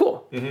it's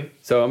cool.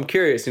 So I'm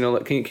curious. You know,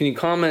 can you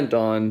comment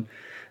on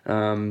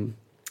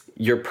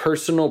your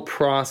personal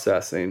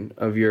processing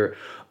of your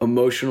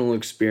emotional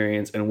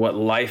experience and what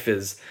life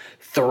is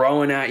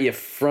throwing at you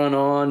front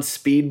on,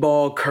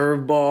 speedball,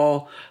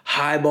 curveball,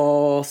 high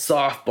ball,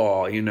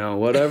 softball, you know,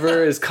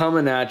 whatever is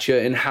coming at you,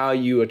 and how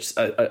you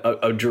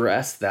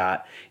address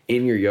that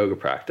in your yoga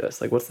practice?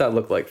 Like, what's that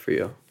look like for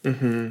you?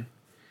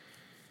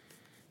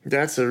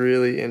 That's a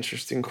really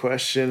interesting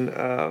question.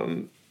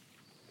 I'm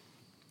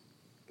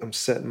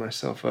setting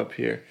myself up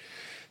here.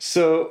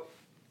 So,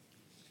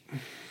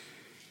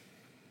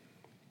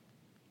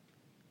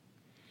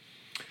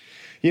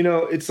 you know,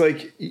 it's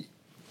like,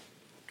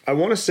 I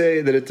want to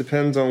say that it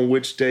depends on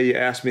which day you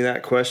ask me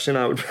that question.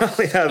 I would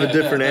probably have a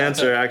different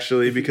answer,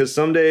 actually, because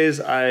some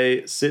days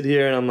I sit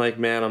here and I'm like,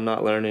 man, I'm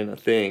not learning a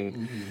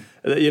thing.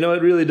 You know,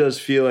 it really does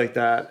feel like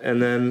that. And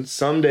then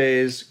some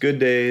days, good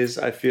days,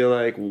 I feel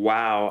like,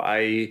 wow,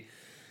 I,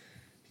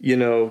 you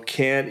know,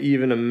 can't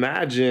even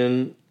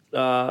imagine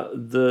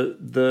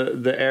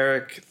the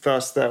Eric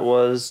Thus that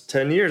was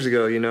 10 years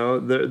ago. You know,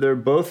 they're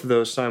both of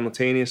those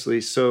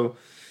simultaneously. So,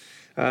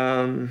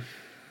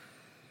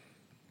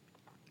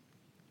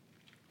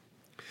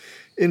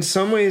 in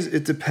some ways,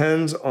 it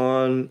depends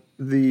on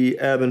the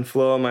ebb and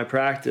flow of my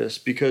practice,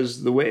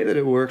 because the way that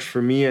it works for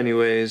me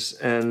anyways,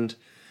 and,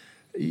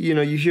 you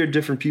know, you hear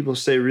different people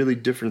say really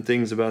different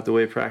things about the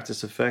way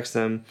practice affects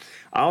them.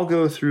 I'll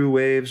go through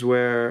waves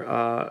where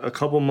a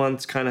couple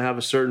months kind of have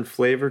a certain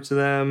flavor to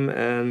them,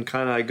 and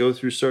kind of I go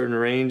through certain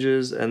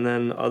ranges, and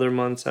then other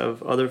months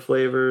have other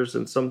flavors,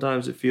 and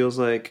sometimes it feels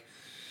like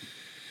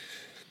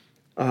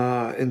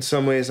in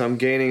some ways I'm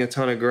gaining a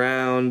ton of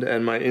ground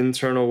and my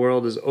internal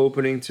world is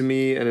opening to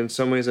me, and in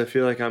some ways I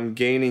feel like I'm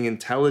gaining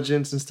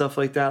intelligence and stuff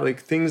like that,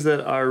 like things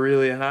that are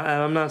really, and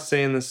I'm not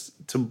saying this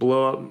to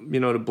blow up, you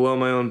know, to blow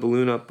my own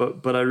balloon up,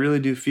 but I really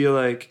do feel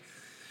like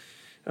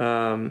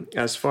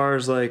as far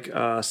as like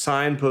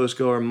signposts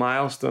go or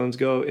milestones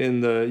go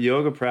in the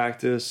yoga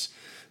practice,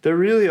 there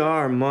really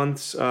are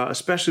months,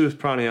 especially with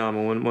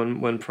pranayama,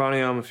 when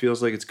pranayama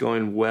feels like it's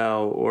going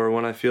well, or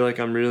when I feel like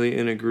I'm really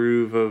in a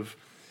groove of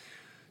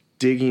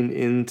digging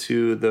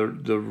into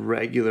the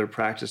regular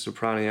practice of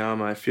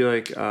pranayama. I feel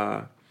like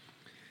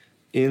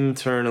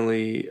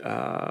internally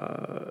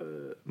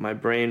my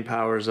brain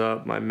power's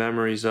up, my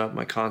memory's up,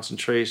 my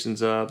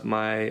concentration's up,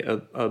 my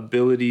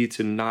ability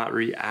to not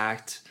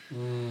react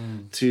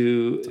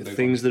to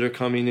things that are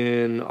coming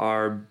in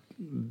are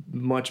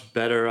much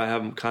better. I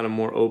have kind of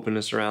more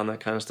openness around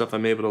that kind of stuff.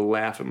 I'm able to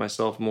laugh at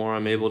myself more.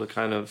 I'm able to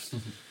kind of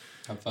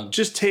have fun.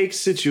 Just take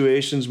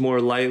situations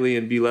more lightly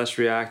and be less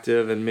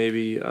reactive, and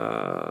maybe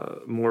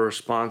more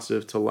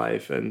responsive to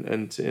life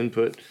and to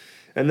input.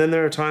 And then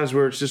there are times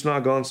where it's just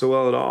not going so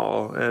well at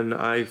all, and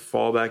I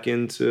fall back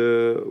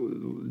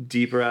into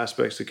deeper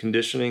aspects of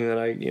conditioning that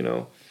I, you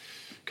know,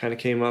 kind of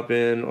came up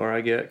in, or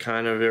I get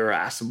kind of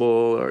irascible,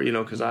 or, you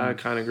know, because I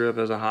kind of grew up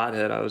as a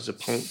hothead. I was a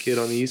punk kid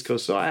on the East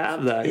Coast, so I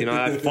have that. You know,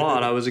 I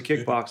fought. I was a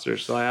kickboxer,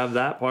 so I have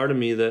that part of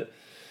me that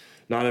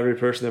not every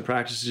person that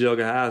practices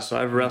yoga has.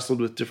 So I've wrestled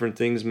with different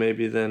things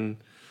maybe than,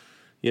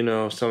 you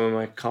know, some of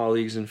my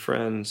colleagues and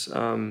friends,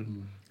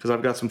 because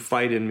I've got some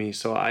fight in me.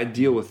 So I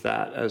deal with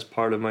that as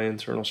part of my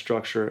internal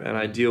structure, and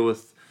I deal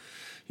with,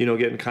 you know,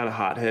 getting kind of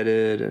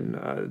hot-headed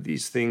and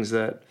these things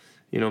that,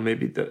 you know,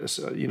 maybe,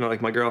 you know,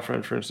 like my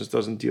girlfriend, for instance,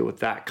 doesn't deal with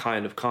that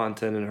kind of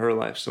content in her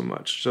life so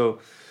much. So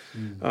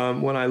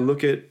when I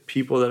look at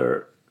people that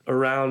are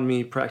around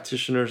me,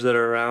 practitioners that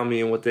are around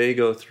me, and what they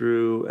go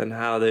through and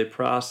how they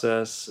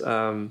process,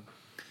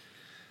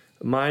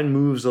 mine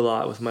moves a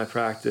lot with my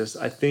practice.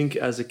 I think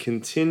as a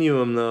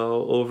continuum,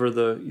 though, over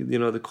the, you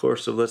know, the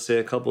course of, let's say,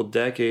 a couple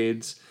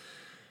decades,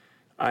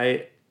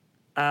 I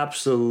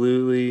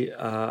absolutely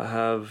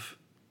have,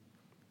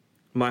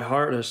 my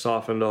heart has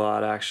softened a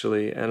lot,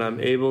 actually, and I'm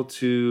able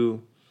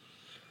to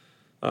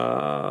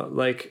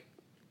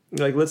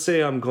like let's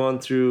say I'm going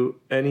through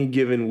any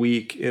given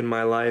week in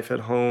my life at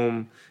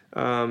home,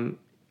 I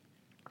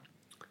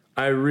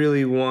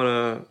really want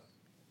to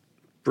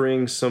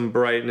bring some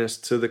brightness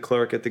to the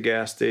clerk at the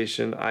gas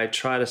station. I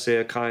try to say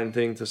a kind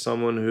thing to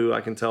someone who I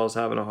can tell is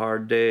having a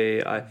hard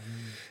day.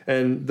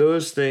 And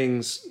those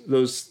things,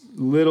 those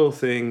little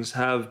things,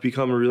 have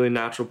become a really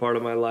natural part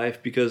of my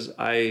life, because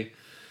I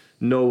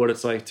know what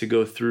it's like to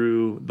go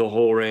through the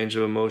whole range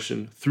of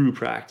emotion through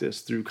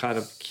practice, through kind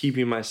of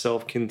keeping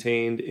myself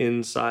contained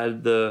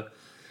inside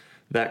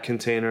that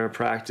container of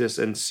practice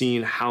and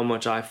seeing how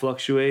much I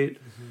fluctuate.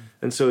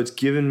 And so it's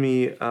given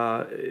me,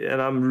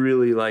 and I'm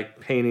really like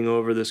painting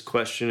over this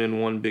question in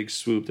one big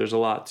swoop. There's a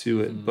lot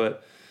to it,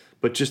 but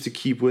just to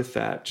keep with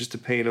that, just to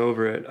paint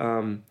over it,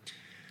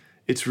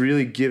 it's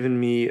really given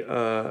me,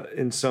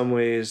 in some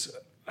ways,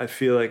 I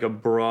feel like a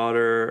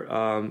broader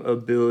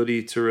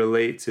ability to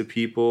relate to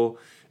people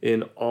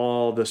in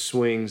all the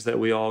swings that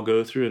we all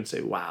go through and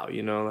say, wow,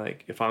 you know,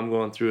 like if I'm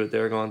going through it,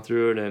 they're going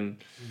through it. And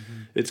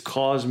it's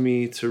caused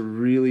me to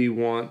really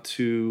want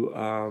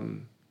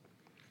to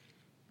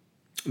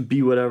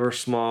be whatever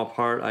small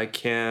part I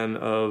can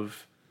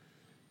of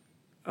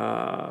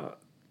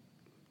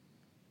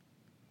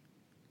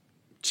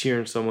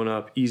cheering someone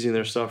up, easing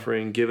their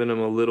suffering, giving them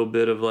a little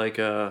bit of like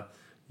a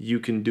you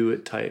can do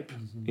it type,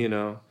 you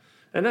know.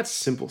 And that's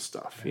simple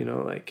stuff, you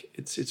know, like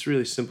it's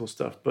really simple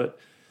stuff. But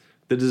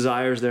the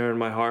desire's there in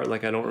my heart.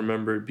 Like I don't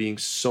remember it being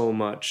so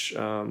much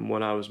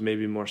when I was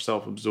maybe more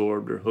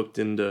self-absorbed or hooked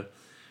into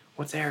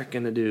what's Eric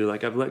going to do?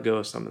 Like I've let go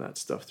of some of that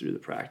stuff through the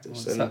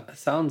practice. Well, it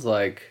sounds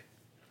like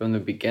from the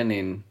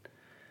beginning,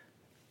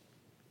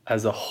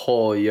 as a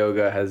whole,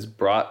 yoga has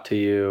brought to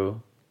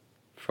you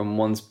from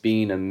once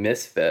being a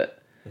misfit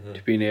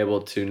to being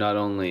able to not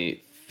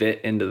only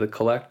fit into the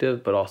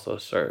collective, but also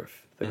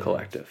serve the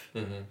collective.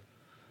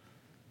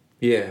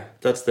 Yeah,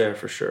 that's there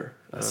for sure.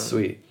 That's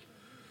sweet.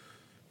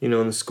 You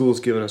know, and the school's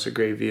given us a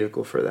great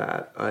vehicle for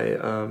that.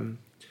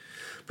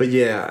 But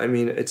yeah, I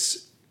mean,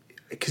 it's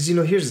because, you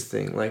know, here's the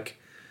thing, like,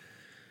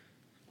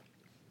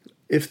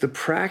 if the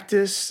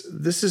practice,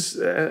 this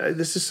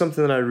is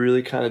something that I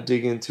really kind of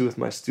dig into with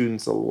my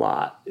students a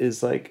lot,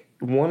 is like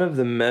one of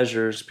the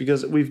measures,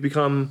 because we've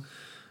become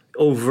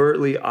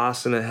overtly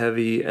asana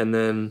heavy, and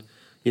then,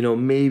 you know,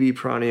 maybe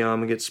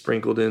pranayama gets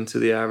sprinkled into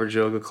the average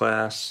yoga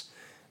class,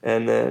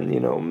 and then, you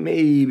know,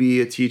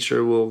 maybe a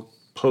teacher will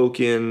poke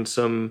in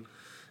some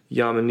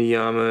yama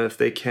niyama if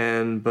they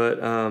can, but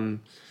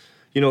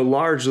you know,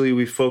 largely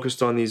we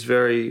focused on these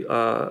very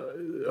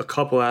a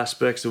couple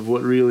aspects of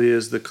what really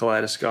is the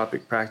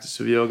kaleidoscopic practice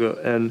of yoga.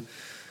 And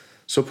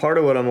so part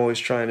of what I'm always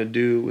trying to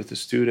do with the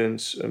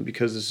students,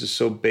 because this is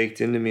so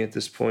baked into me at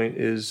this point,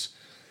 is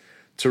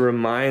to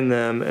remind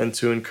them and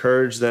to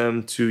encourage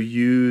them to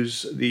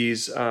use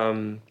these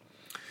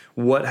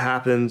what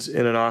happens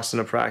in an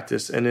asana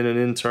practice and in an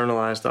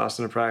internalized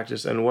asana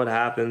practice, and what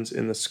happens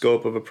in the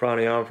scope of a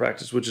pranayama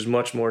practice, which is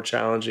much more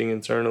challenging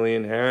internally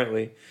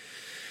inherently,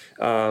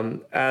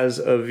 as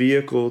a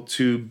vehicle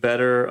to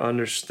better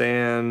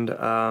understand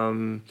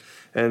and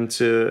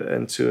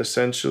to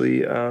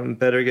essentially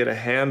better get a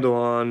handle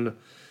on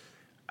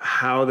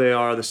how they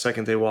are the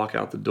second they walk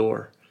out the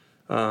door.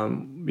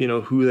 You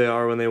know, who they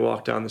are when they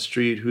walk down the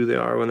street, who they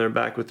are when they're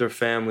back with their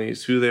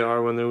families, who they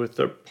are when they're with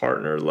their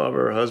partner,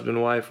 lover,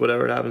 husband, wife,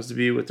 whatever it happens to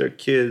be, with their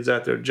kids,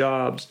 at their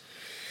jobs.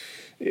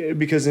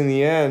 Because in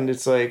the end,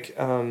 it's like,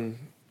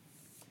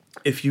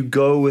 if you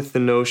go with the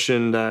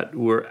notion that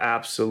we're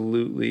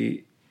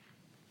absolutely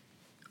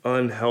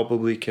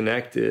unhelpably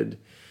connected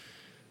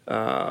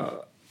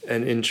and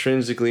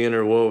intrinsically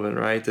interwoven,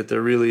 right, that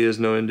there really is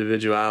no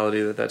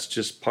individuality, that's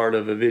just part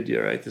of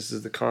avidya, right? This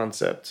is the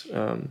concept.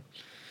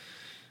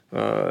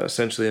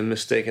 Essentially a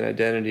mistaken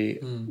identity.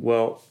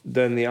 Well,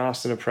 then the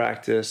asana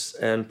practice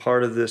and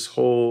part of this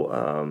whole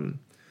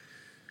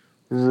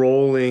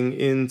rolling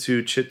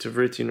into chitta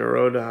vritti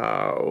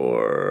nirodha,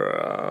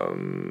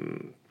 or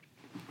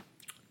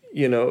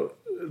you know,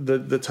 the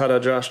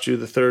Tadajasju,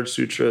 the third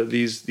sutra,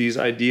 these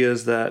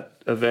ideas that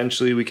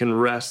eventually we can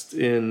rest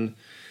in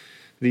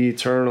the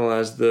eternal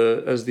as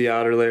the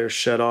outer layers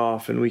shed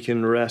off, and we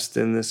can rest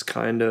in this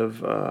kind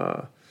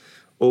of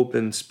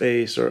open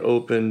space or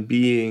open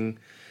being.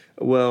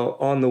 Well,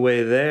 on the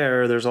way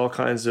there's all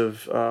kinds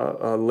of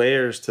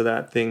layers to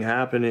that thing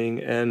happening.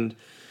 And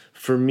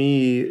for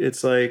me,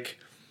 it's like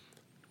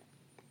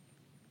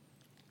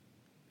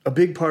a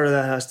big part of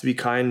that has to be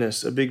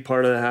kindness. A big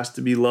part of that has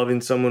to be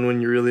loving someone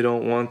when you really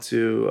don't want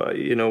to,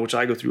 you know, which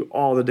I go through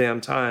all the damn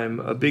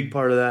time. A big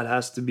part of that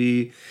has to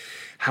be,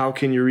 how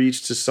can you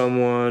reach to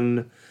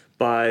someone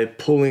by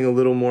pulling a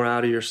little more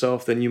out of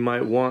yourself than you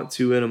might want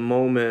to in a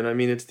moment. I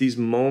mean, it's these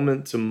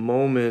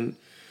moment-to-moment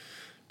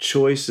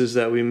choices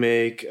that we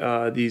make,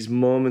 these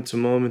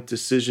moment-to-moment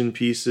decision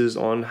pieces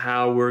on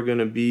how we're going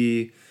to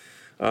be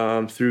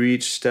through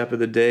each step of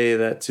the day,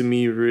 that to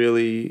me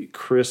really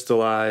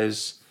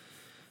crystallize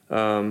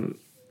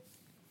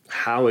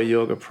how a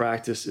yoga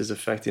practice is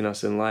affecting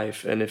us in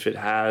life, and if it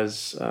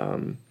has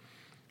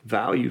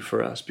value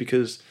for us.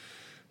 Because,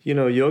 you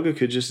know, yoga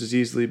could just as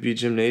easily be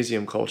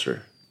gymnasium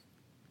culture.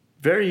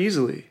 Very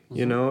easily,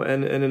 you know,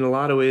 and in a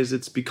lot of ways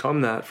it's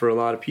become that for a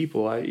lot of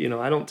people. I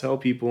don't tell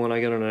people when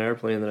I get on an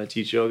airplane that I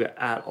teach yoga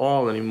at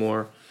all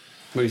anymore.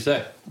 What do you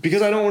say?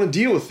 Because I don't want to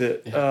deal with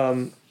it.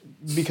 Yeah.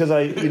 Because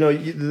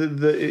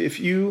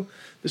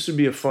this would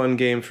be a fun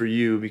game for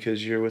you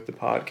because you're with the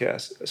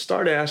podcast.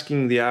 Start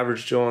asking the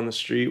average Joe on the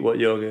street what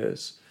yoga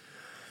is,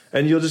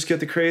 and you'll just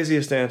get the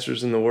craziest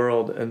answers in the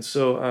world. And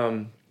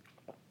so,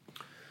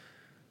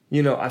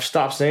 you know, I've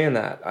stopped saying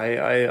that.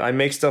 I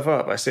make stuff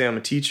up. I say I'm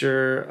a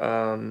teacher,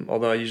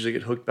 although I usually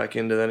get hooked back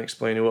into then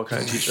explaining what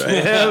kind of teacher I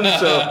am.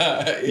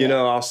 So, you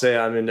know, I'll say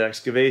I'm into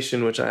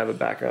excavation, which I have a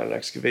background in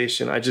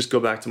excavation. I just go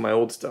back to my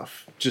old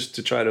stuff just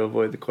to try to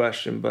avoid the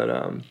question.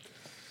 But,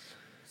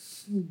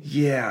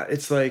 yeah,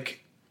 it's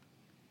like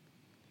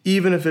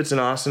even if it's an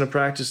asana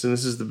practice, and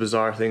this is the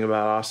bizarre thing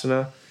about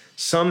asana,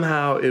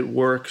 somehow it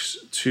works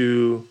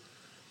to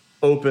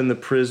open the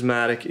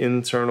prismatic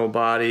internal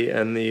body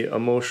and the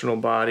emotional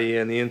body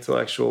and the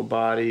intellectual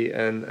body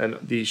and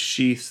these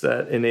sheaths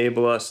that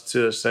enable us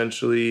to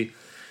essentially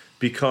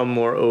become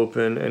more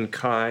open and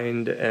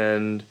kind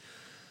and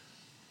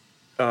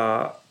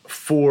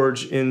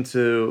forge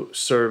into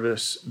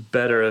service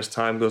better as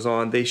time goes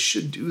on. They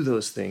should do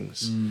those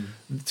things.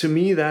 To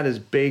me, that is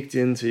baked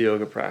into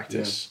yoga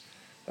practice.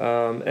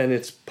 And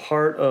it's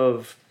part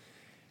of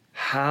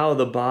how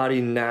the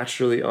body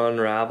naturally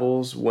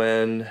unravels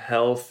when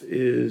health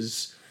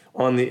is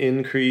on the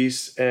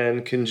increase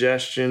and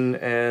congestion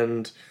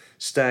and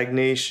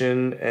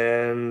stagnation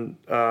and,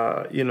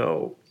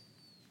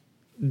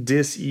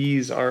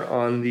 dis-ease are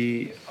on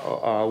the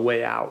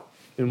way out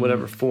in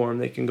whatever form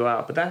they can go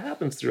out. But that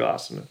happens through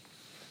asana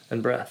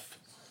and breath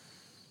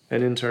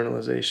and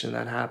internalization.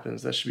 That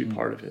happens. That should be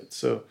part of it.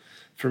 So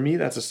for me,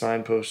 that's a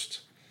signpost.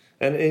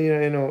 And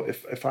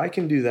if I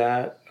can do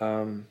that,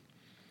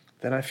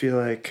 then I feel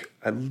like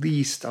at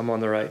least I'm on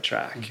the right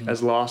track,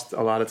 as lost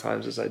a lot of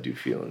times as I do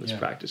feel in this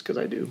practice, because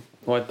I do.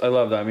 Well, I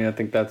love that. I mean, I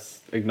think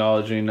that's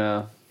acknowledging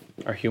our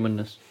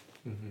humanness,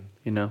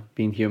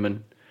 being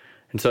human.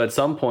 And so at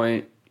some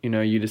point,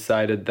 you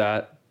decided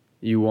that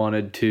you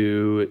wanted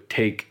to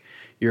take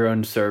your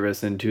own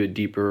service into a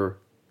deeper,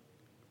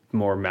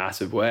 more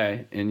massive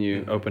way, and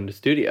you opened a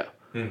studio.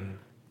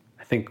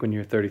 I think when you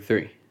were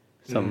 33,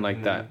 something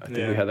like that. I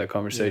think we had that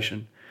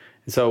conversation.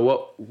 And so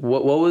what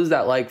was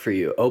that like for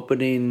you?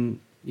 Opening,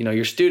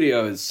 your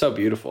studio is so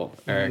beautiful,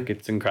 Eric.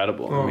 It's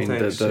incredible. Oh, I mean,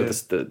 thanks,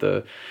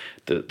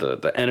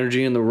 the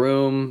energy in the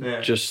room,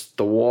 just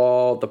the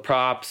wall, the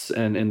props,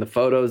 and the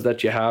photos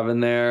that you have in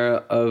there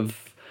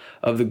of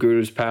the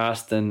Guru's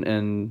past,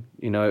 and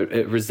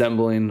it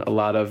resembling a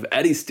lot of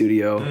Eddie's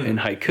studio in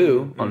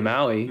Haiku on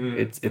Maui.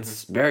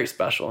 It's very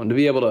special, and to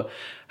be able to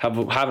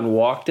having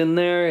walked in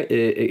there,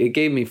 it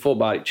gave me full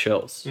body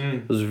chills.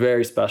 It was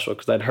very special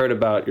because I'd heard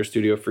about your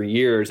studio for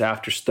years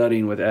after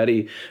studying with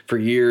Eddie for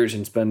years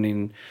and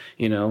spending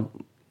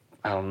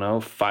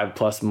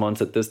 5+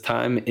 months at this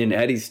time in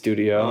Eddie's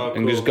studio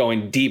and just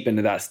going deep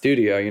into that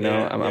studio.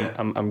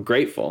 I'm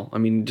grateful. I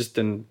mean, just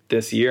in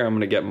this year, I'm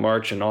going to get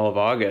March and all of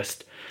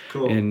August.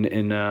 Cool.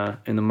 In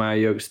the Maya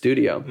Yoga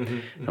studio.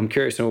 I'm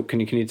curious, so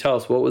can you tell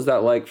us what was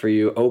that like for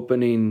you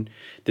opening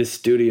this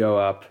studio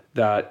up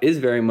that is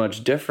very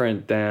much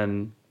different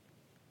than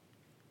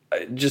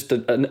just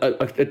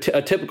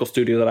a typical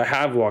studio that I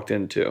have walked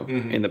into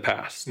in the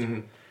past?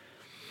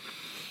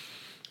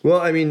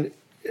 Well, I mean,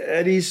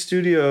 Eddie's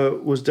studio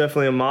was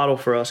definitely a model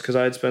for us because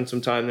I had spent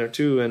some time there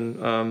too, and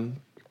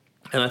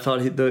I thought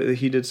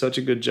he did such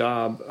a good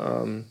job.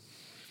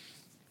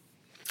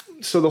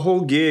 So the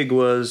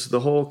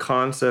whole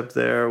concept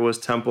there was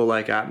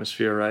temple-like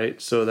atmosphere,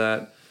 right? So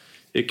that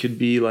it could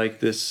be like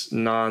this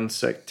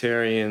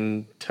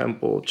non-sectarian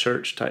temple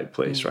church type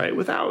place, right?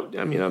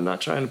 I'm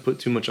not trying to put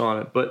too much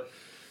on it, but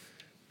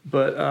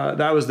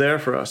that was there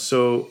for us.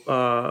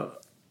 So,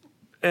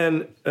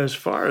 and as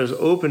far as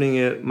opening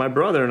it, my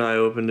brother and I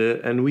opened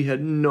it, and we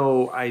had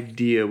no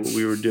idea what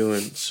we were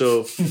doing.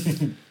 So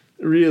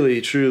really,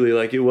 truly,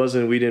 like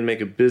we didn't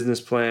make a business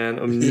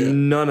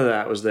plan. None of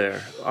that was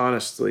there,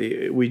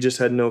 honestly. We just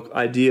had no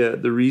idea.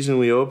 The reason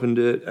we opened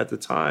it at the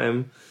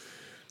time,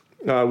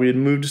 we had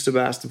moved to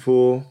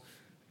Sebastopol.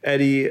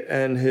 Eddie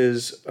and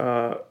his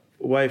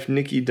wife,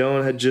 Nikki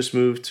Doan, had just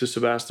moved to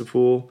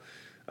Sebastopol.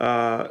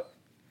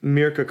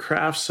 Mirka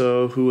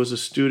Krafso, who was a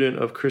student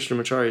of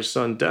Krishnamacharya's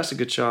son,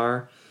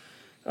 Desikachar,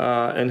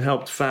 and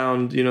helped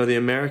found, the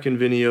American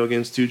Vinaya Yoga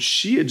Institute,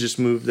 she had just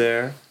moved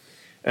there.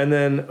 And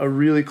then a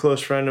really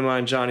close friend of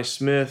mine, Johnny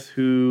Smith,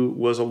 who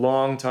was a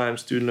longtime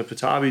student of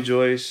Pattabhi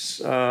Jois,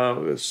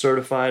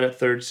 certified at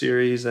third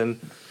series,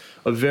 and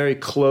a very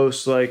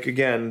close,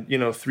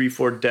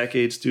 3-4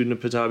 decade student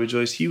of Pattabhi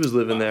Jois. He was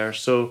living there.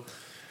 So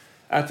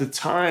at the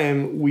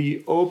time,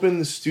 we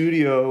opened the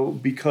studio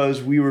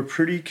because we were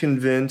pretty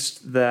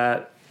convinced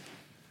that,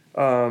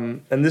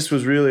 and this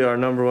was really our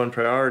number one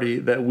priority,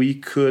 that we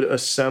could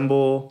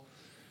assemble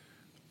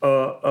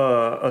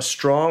a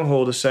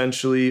stronghold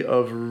essentially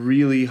of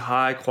really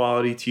high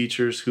quality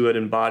teachers who had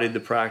embodied the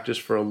practice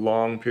for a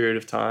long period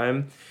of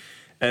time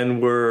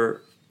and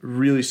were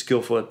really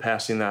skillful at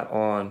passing that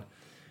on.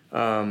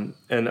 And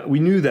we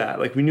knew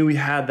that, we knew we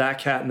had that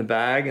cat in the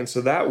bag. And so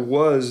that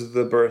was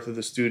the birth of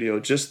the studio,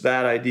 just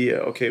that idea.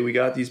 Okay, we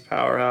got these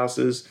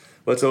powerhouses,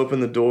 let's open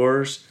the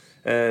doors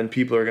and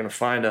people are going to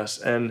find us.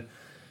 And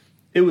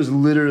it was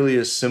literally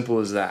as simple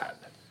as that.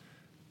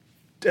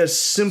 As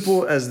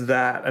simple as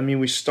that. I mean,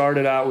 we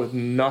started out with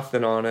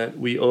nothing on it.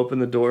 We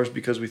opened the doors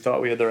because we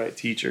thought we had the right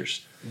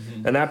teachers.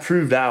 And that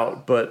proved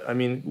out. But, I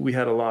mean, we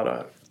had a lot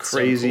of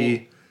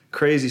crazy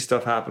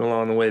stuff happen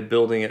along the way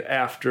building it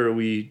after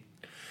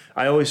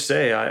I always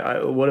say,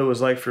 what it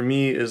was like for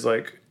me is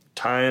like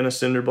tying a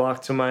cinder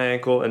block to my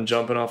ankle and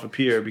jumping off a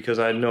pier because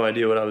I had no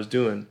idea what I was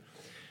doing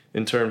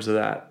in terms of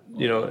that.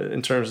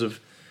 In terms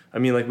of,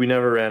 we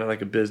never ran it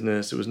like a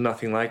business. It was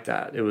nothing like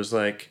that. It was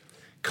like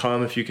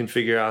come if you can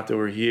figure out that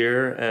we're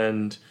here,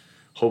 and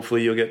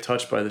hopefully you'll get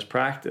touched by this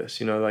practice.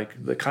 You know,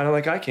 like kind of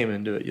like I came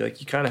into it. Like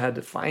you kind of had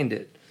to find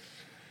it,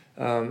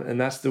 and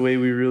that's the way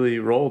we really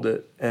rolled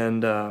it.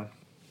 And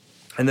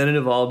then it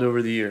evolved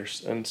over the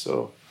years. And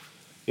so,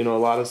 you know, a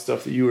lot of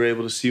stuff that you were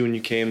able to see when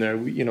you came there,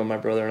 you know, my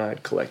brother and I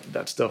had collected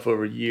that stuff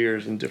over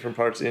years in different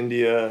parts of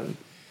India,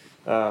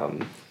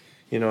 and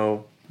you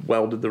know,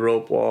 welded the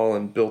rope wall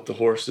and built the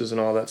horses and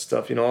all that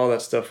stuff. You know, all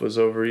that stuff was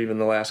over even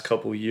the last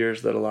couple of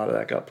years that a lot of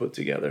that got put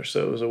together.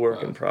 So it was a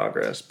work in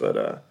progress.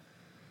 But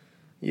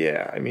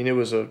yeah, I mean, it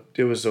was a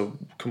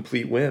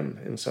complete whim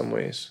in some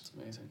ways.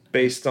 That's amazing.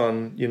 Based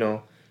on, you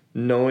know,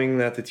 knowing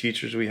that the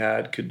teachers we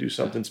had could do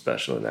something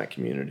special in that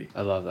community.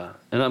 I love that.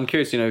 And I'm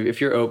curious, you know,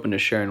 if you're open to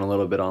sharing a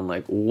little bit on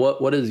like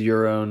what does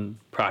your own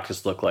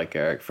practice look like,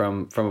 Eric,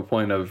 from a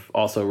point of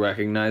also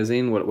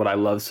recognizing what I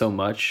love so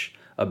much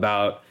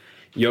about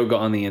yoga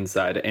on the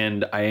inside,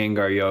 and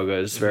Iyengar yoga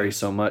is very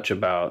so much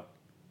about,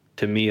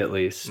 to me at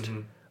least,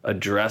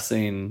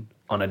 addressing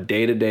on a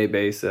day-to-day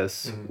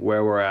basis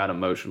where we're at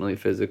emotionally,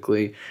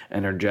 physically,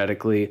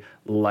 energetically,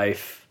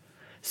 life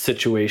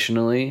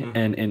situationally,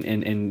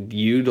 and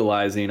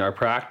utilizing our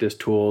practice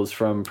tools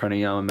from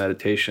pranayama,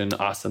 meditation,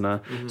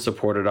 asana,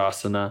 supported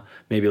asana,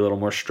 maybe a little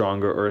more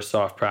stronger or a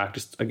soft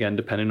practice, again,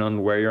 depending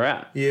on where you're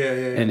at. Yeah.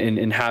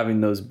 And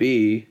having those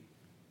be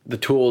the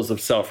tools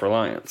of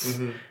self-reliance.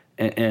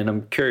 And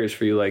I'm curious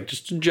for you, like,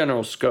 just a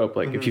general scope,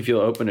 like, if you feel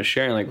open to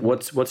sharing, like,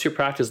 what's your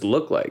practice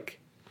look like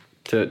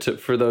to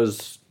for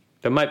those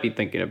that might be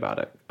thinking about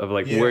it, of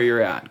like where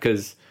you're at,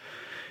 because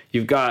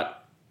you've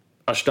got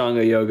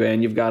Ashtanga yoga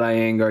and you've got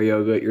Iyengar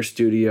yoga at your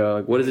studio.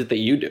 Like, what is it that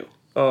you do?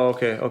 Oh,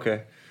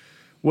 okay.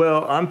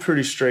 Well, I'm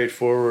pretty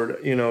straightforward,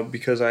 you know,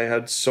 because I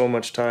had so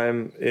much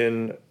time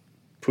in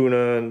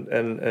Pune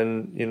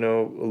and you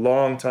know, a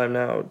long time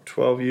now,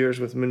 12 years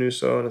with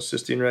Manuso and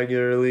assisting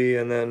regularly,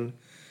 and then,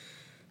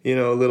 you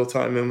know, a little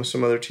time in with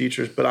some other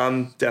teachers. But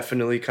I'm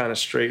definitely kind of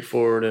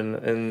straightforward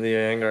in the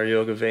Iyengar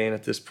yoga vein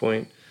at this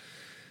point.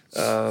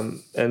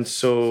 And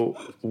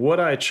so what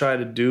I try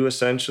to do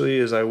essentially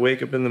is I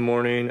wake up in the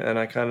morning and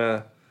I kind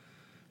of,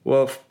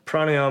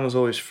 pranayama is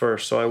always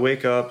first. So I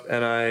wake up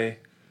and I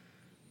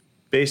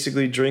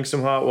basically drink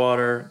some hot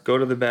water, go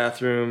to the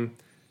bathroom,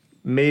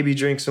 maybe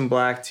drink some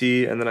black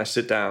tea, and then I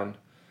sit down.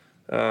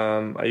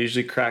 I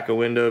usually crack a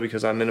window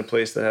because I'm in a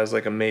place that has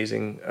like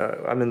amazing,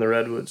 I'm in the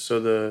redwoods. So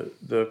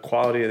the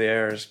quality of the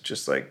air is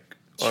just like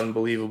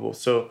unbelievable.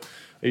 So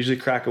I usually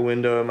crack a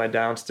window in my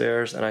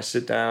downstairs and I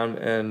sit down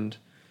and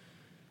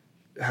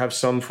have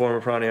some form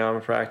of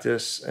pranayama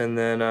practice. And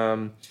then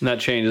And that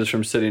changes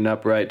from sitting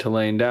upright to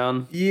laying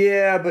down?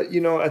 Yeah, but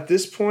you know, at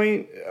this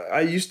point,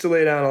 I used to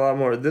lay down a lot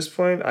more. At this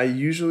point, I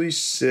usually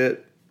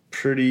sit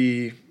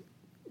pretty,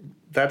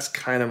 that's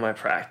kind of my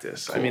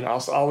practice. Cool. I mean,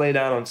 I'll lay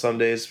down on some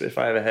days if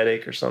I have a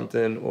headache or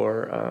something,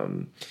 or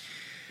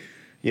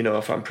you know,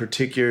 if I'm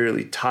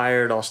particularly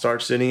tired, I'll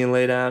start sitting and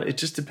lay down. It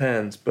just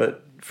depends,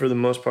 but for the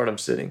most part, I'm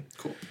sitting.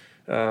 Cool.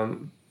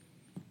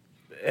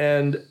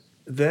 And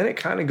then it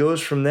kind of goes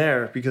from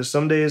there, because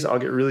some days I'll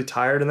get really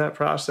tired in that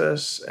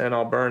process and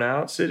I'll burn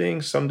out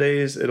sitting. Some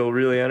days it'll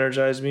really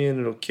energize me and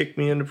it'll kick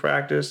me into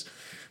practice.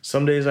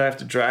 Some days I have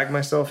to drag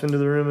myself into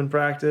the room and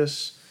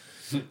practice.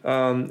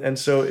 And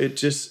so it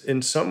just,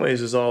 in some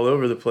ways, is all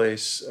over the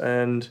place.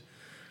 And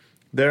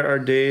there are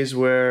days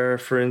where,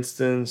 for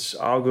instance,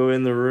 I'll go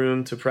in the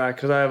room to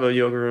practice, because I have a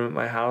yoga room at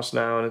my house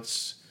now, and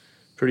it's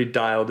pretty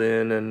dialed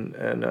in,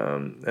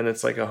 and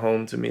it's like a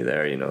home to me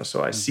there, you know,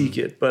 so I seek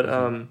it.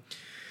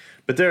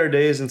 But there are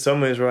days in some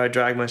ways where I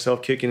drag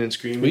myself kicking and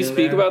screaming. We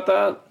speak about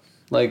that?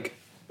 Like,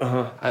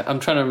 I'm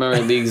trying to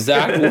remember the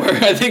exact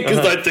word, I think,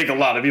 because I think a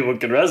lot of people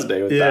can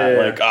resonate with that.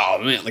 Yeah. Like,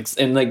 oh, man. Like,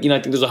 and, like, you know,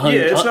 I think there's a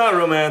honeymoon. Yeah, it's not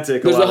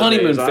romantic. There's a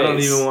honeymoon phase. I don't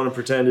even want to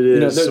pretend it is. You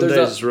know, some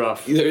days it's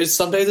rough.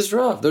 Some days it's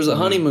rough. There's a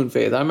honeymoon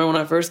phase. I remember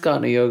when I first got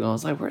into yoga, I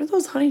was like, where did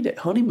those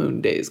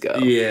honeymoon days go?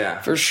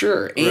 Yeah. For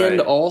sure. And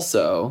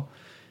also,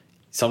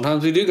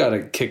 sometimes we do got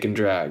to kick and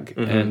drag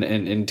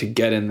and to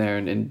get in there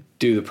and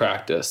do the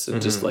practice and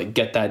just, like,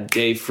 get that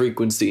day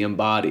frequency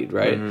embodied,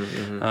 right?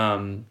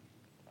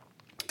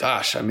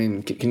 Gosh, I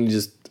mean, can you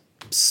just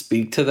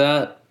speak to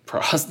that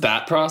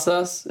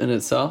process in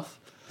itself?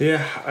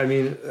 Yeah, I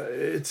mean,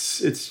 it's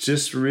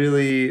just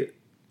really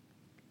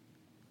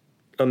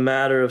a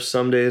matter of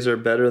some days are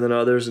better than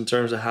others in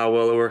terms of how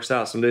well it works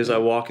out. Some days I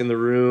walk in the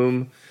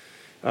room.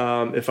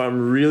 If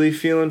I'm really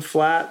feeling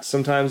flat,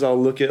 sometimes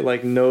I'll look at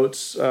like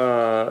notes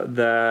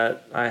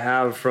that I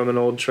have from an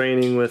old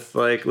training with,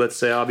 like, let's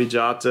say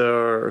Abhijata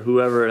or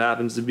whoever it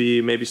happens to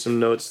be, maybe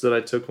some notes that I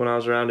took when I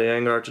was around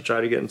Iyengar to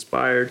try to get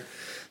inspired.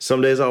 Some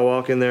days I'll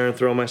walk in there and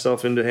throw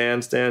myself into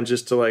handstand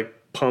just to like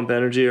pump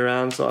energy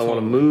around, so I want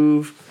to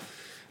move.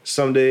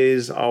 Some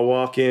days I'll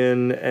walk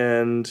in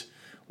and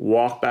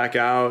walk back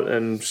out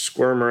and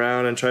squirm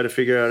around and try to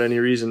figure out any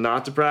reason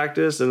not to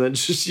practice, and then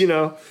just, you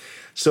know,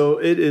 so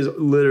it is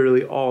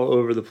literally all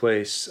over the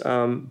place.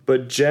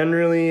 But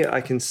generally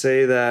I can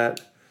say that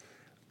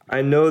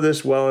I know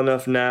this well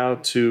enough now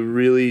to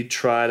really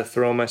try to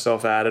throw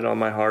myself at it on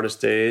my hardest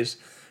days,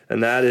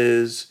 and that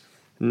is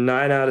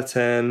 9 out of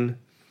 10,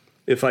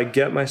 if I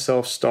get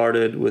myself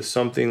started with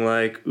something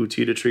like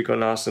Utthita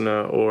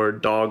Trikonasana or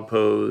dog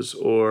pose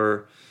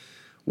or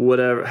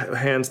whatever,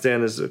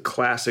 handstand is a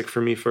classic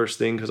for me first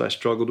thing because I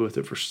struggled with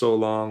it for so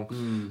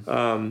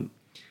long.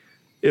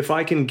 If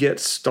I can get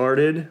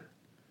started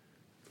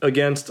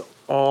against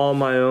all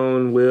my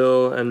own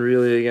will and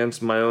really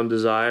against my own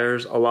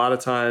desires, a lot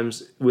of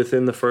times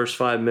within the first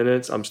 5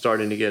 minutes, I'm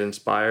starting to get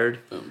inspired.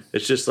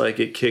 It's just like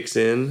it kicks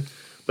in.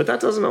 But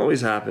that doesn't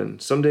always happen.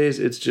 Some days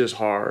it's just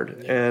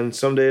hard. And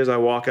some days I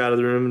walk out of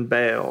the room and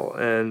bail.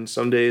 And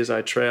some days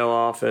I trail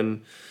off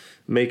and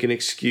make an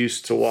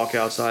excuse to walk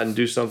outside and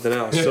do something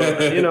else. So,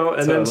 you know,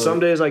 and then some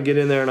days I get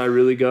in there and I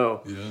really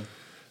go.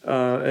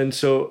 And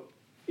so,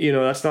 you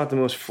know, that's not the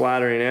most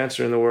flattering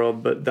answer in the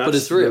world, but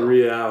that's the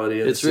reality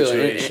of the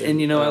situation.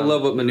 And you know, I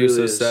love what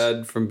Manuso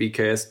said from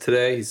BKS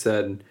today. He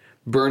said,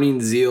 burning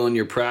zeal in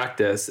your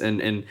practice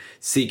and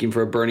seeking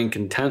for a burning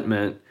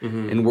contentment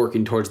and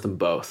working towards them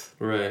both.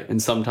 Right.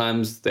 And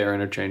sometimes they're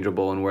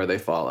interchangeable in where they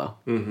follow.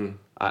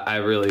 I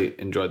really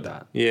enjoyed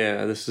that.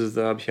 Yeah, this is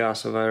the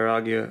Abhyasa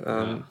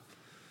Vairagya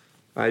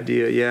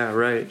idea. Yeah,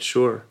 right,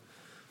 sure.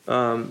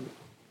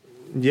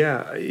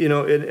 Yeah, you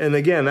know, and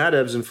again, that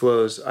ebbs and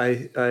flows.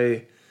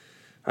 I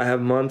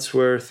have months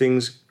where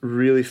things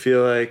really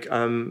feel like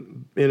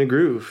I'm in a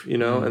groove, you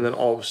know, and then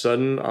all of a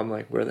sudden I'm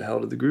like, where the hell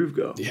did the groove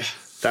go? Yeah.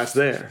 That's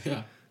there.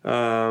 Yeah.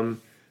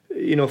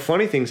 You know,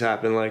 funny things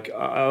happen. Like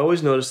I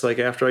always notice, like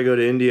after I go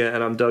to India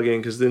and I'm dug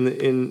in, because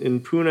in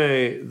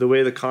Pune, the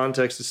way the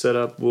context is set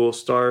up, we'll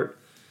start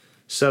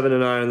 7 to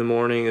 9 in the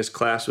morning is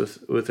class with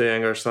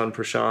Iyengar's son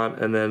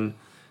Prashant, and then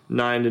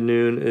 9 to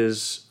noon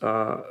is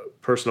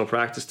personal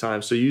practice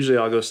time. So usually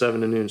I'll go 7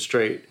 to noon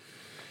straight.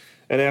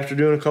 And after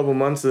doing a couple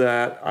months of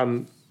that,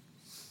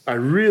 I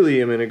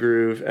really am in a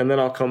groove. And then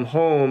I'll come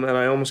home and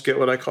I almost get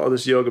what I call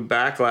this yoga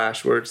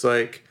backlash, where it's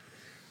like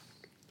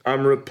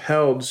I'm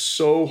repelled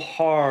so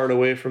hard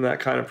away from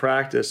that kind of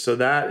practice. So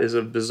that is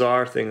a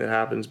bizarre thing that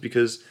happens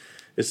because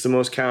it's the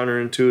most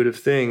counterintuitive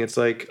thing. It's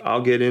like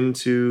I'll get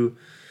into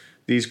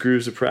these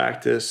grooves of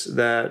practice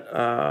that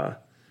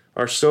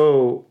are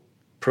so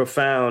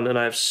profound and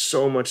I have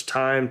so much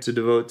time to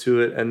devote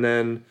to it. And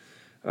then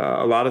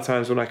a lot of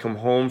times when I come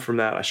home from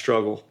that, I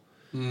struggle.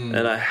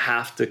 And I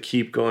have to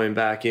keep going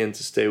back in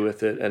to stay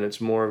with it, and it's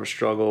more of a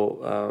struggle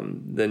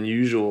than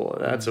usual.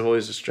 That's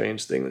always a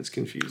strange thing that's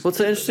confusing. Well,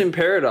 it's an interesting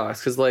paradox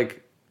because,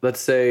 like,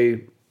 let's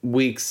say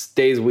weeks,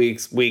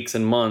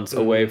 and months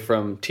away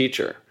from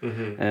teacher,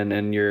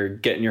 and you're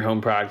getting your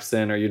home practice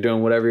in, or you're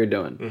doing whatever you're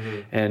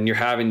doing, and you're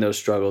having those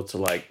struggles to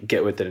like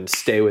get with it and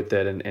stay with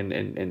it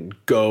and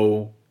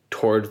go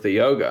towards the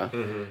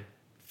yoga.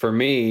 For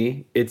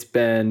me, it's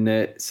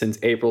been since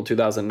April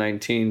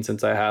 2019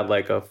 since I had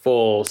like a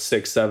full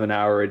 6-7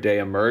 hour a day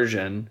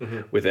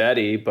immersion with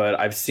Eddie, but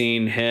I've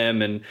seen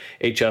him and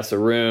HS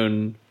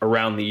Arun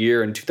around the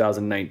year in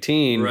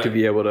 2019 to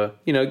be able to,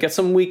 you know, get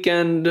some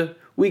weekend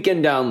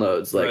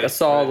downloads. Like I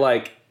saw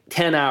like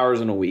 10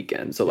 hours in a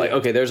weekend. So like,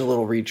 okay, there's a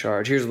little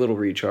recharge. Here's a little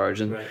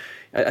recharge. And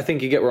I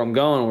think you get where I'm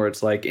going, where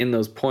it's like in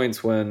those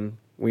points when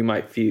we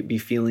might be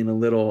feeling a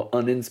little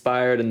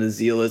uninspired and the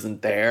zeal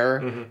isn't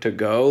there to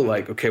go.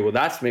 Like, okay, well,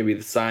 that's maybe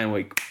the sign.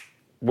 Like,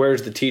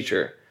 where's the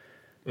teacher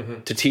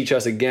to teach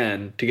us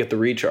again to get the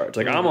recharge?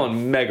 Like, I'm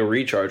on mega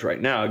recharge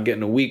right now,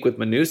 getting a week with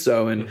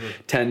Manuso and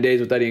 10 days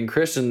with Eddie and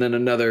Christian, then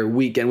another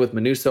weekend with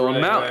Manuso and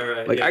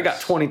Mount. Like, I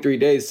got 23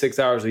 days, 6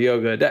 hours of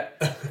yoga a day.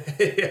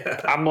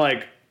 I'm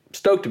like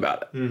stoked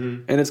about it.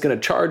 And it's going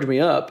to charge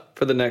me up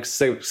for the next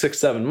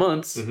 6-7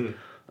 months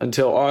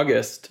until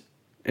August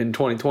in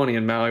 2020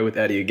 in Maui with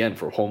Eddie again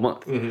for a whole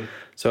month.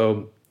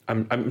 So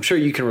I'm sure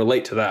you can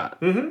relate to that.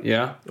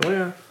 Yeah? Oh,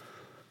 yeah.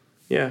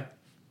 Yeah,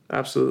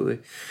 absolutely.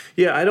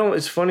 Yeah,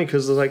 it's funny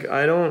because, like,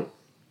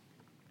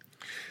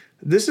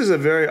 this is a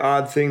very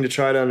odd thing to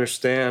try to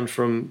understand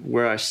from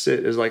where I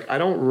sit, is like, I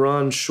don't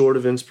run short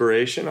of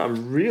inspiration.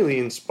 I'm really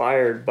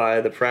inspired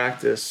by the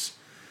practice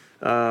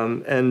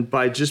and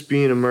by just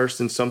being immersed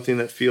in something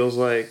that feels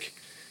like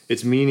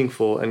it's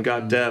meaningful and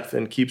got depth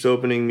and keeps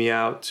opening me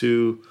out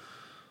to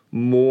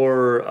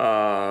more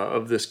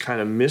of this kind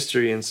of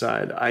mystery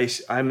inside.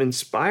 I'm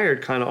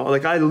inspired kind of,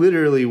 like I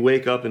literally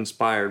wake up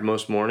inspired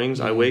most mornings.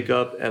 I wake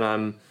up and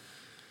I'm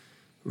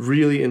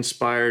really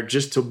inspired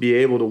just to be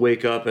able to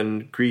wake up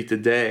and greet the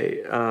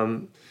day.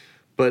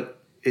 But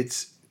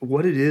it's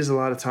what it is a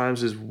lot of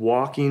times is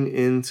walking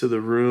into the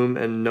room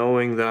and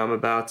knowing that I'm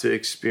about to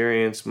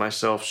experience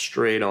myself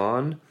straight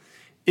on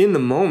in the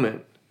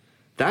moment.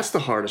 That's the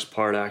hardest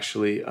part,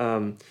 actually.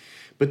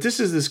 But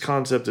this is this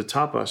concept of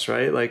tapas,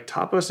 right? Like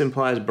tapas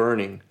implies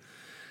burning.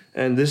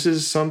 And this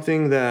is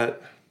something that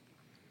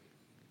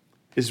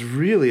is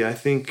really, I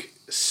think,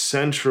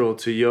 central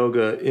to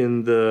yoga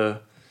in the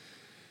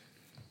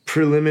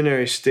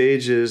preliminary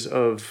stages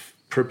of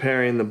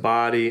preparing the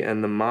body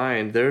and the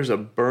mind. There's a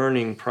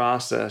burning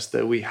process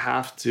that we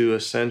have to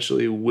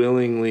essentially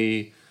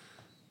willingly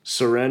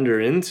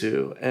surrender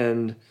into.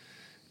 And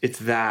it's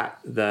that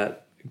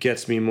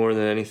gets me more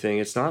than anything.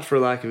 It's not for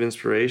lack of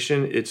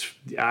inspiration. It's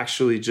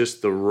actually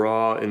just the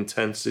raw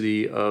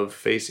intensity of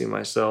facing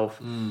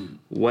myself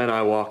when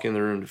I walk in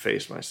the room to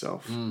face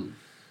myself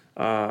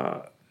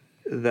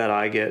that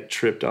I get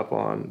tripped up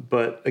on.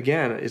 But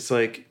again, it's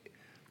like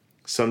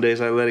some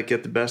days I let it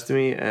get the best of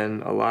me,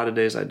 and a lot of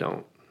days I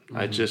don't.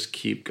 I just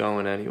keep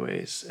going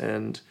anyways.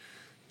 And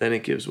then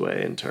it gives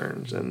way and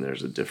turns, and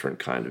there's a different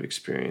kind of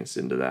experience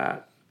into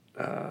that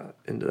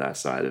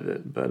side of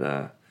it. But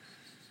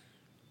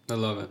I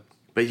love it.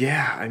 But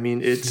yeah, I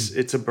mean,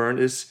 it's a burn.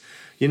 It's,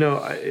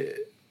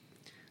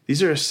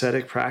 these are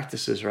ascetic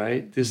practices,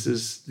 right?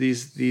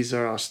 These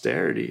are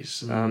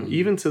austerities.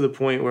 Even to the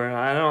point where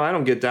I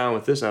don't get down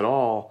with this at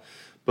all.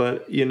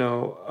 But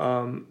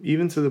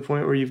even to the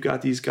point where you've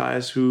got these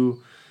guys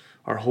who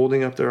are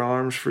holding up their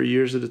arms for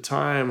years at a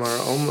time, are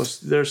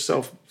almost they're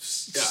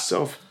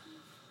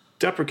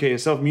self-deprecating,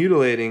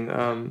 self-mutilating.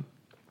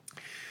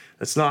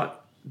 That's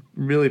not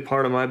really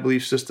part of my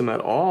belief system at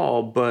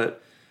all.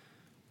 But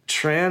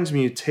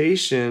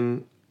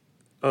transmutation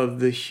of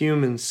the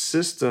human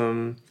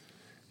system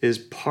is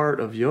part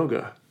of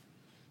yoga,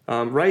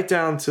 right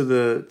down to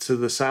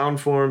the sound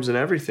forms and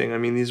everything. I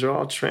mean, these are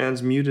all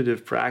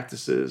transmutative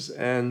practices,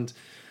 and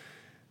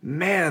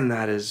man,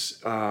 that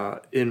is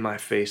in my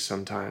face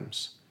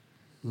sometimes.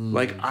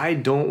 Like, I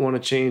don't want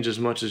to change as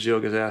much as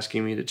yoga is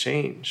asking me to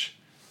change.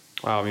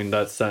 Wow, I mean,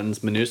 that sentence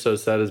Manuso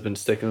said has been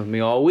sticking with me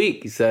all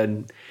week. He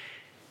said,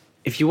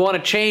 if you want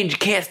to change, you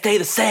can't stay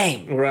the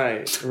same.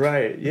 Right.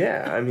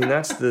 Yeah, I mean,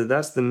 that's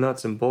the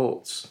nuts and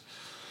bolts.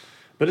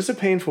 But it's a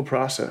painful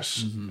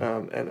process,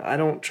 and I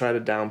don't try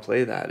to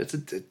downplay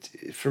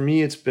that. For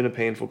me, it's been a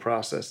painful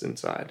process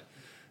inside,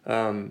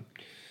 and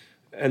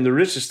the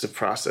richest of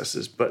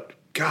processes. But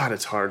God,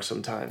 it's hard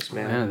sometimes,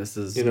 man. Man, this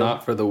is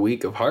not for the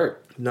weak of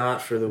heart.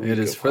 Not for the weak. It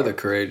is of for heart. the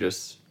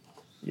courageous.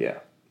 Yeah,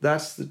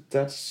 that's it.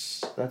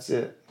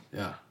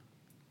 Yeah.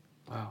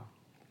 Wow.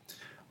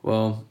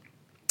 Well,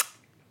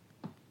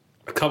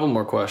 a couple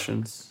more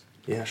questions.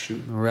 Yeah,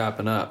 shoot. We're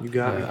wrapping up. You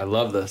got me. I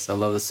love this. I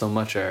love this so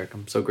much, Eric.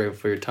 I'm so grateful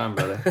for your time,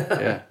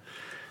 brother.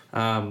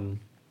 Yeah.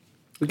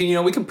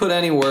 We can put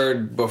any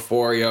word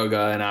before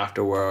yoga and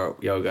after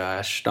yoga.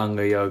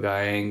 Ashtanga yoga,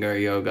 anger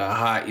yoga,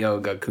 hot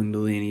yoga,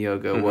 kundalini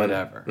yoga,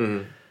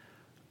 whatever.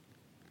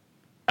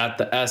 At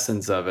the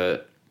essence of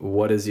it,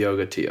 what is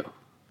yoga to you?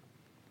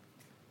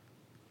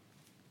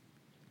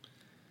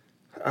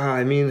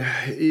 I mean,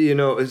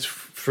 it's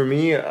for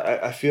me,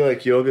 I feel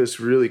like yoga is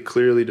really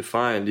clearly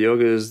defined.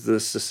 Yoga is the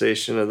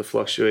cessation of the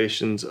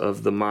fluctuations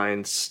of the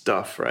mind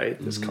stuff, right?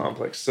 This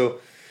complex.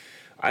 So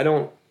I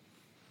don't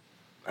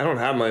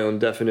have my own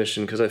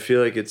definition, because I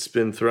feel like it's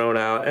been thrown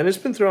out, and it's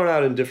been thrown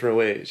out in different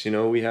ways.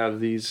 We have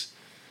these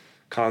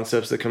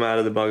concepts that come out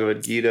of the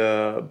Bhagavad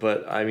Gita,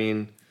 but I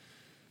mean,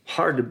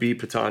 hard to beat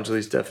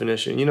Patanjali's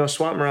definition.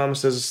 Swatmarama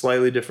says a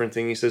slightly different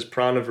thing. He says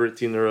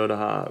pranavritti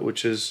nirodha,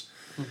 which is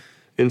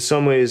in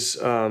some ways,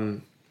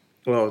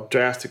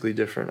 drastically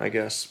different, I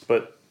guess.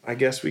 But I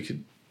guess we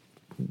can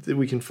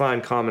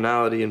find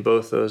commonality in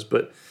both those.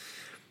 But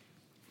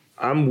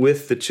I'm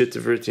with the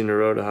chittavritti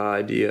nirodha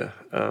idea.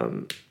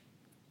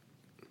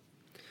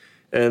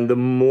 And the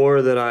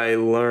more that I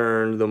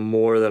learn, the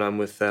more that I'm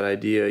with that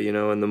idea,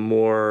 and the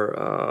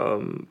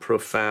more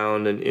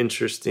profound and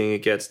interesting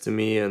it gets to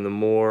me, and the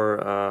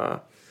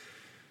more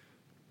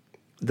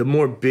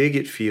big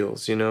it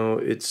feels.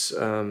 It's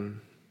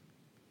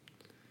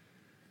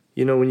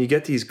when you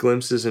get these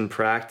glimpses in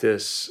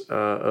practice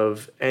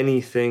of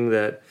anything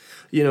that,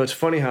 it's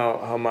funny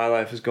how my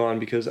life has gone,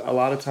 because a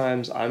lot of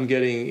times I'm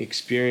getting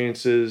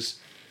experiences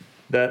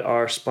that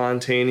are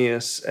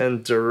spontaneous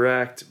and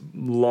direct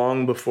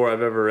long before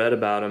I've ever read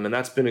about them. And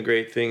that's been a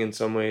great thing in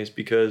some ways,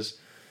 because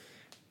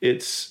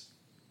it's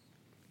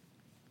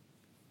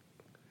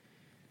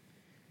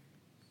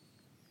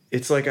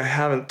like I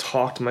haven't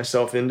talked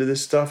myself into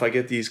this stuff. I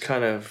get these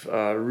kind of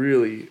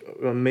really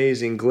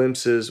amazing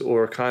glimpses,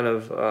 or kind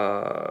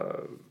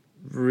of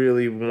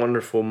really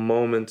wonderful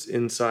moments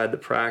inside the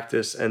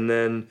practice. And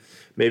then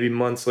maybe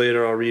months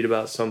later, I'll read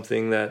about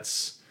something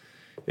that's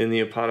in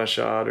the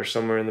Upanishad, or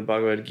somewhere in the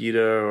Bhagavad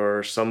Gita,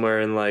 or somewhere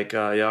in like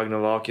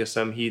Yajnavalkya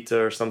Samhita,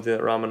 or something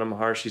that Ramana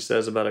Maharshi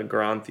says about a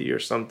Granthi, or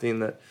something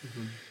that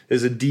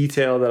is a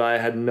detail that I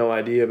had no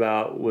idea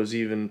about was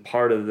even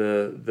part of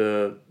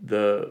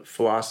the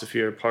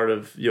philosophy, or part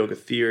of yoga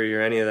theory,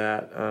 or any of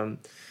that.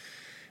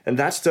 And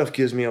that stuff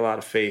gives me a lot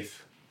of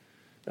faith.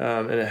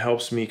 And it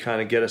helps me kind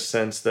of get a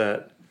sense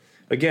that,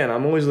 again,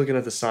 I'm always looking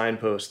at the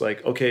signpost,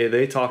 like, okay,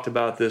 they talked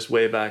about this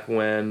way back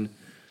when.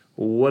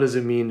 What does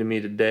it mean to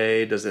me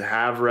today? Does it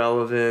have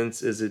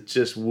relevance? Is it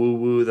just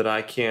woo-woo that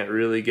I can't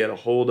really get a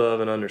hold of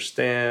and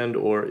understand?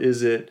 Or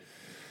is it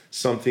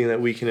something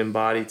that we can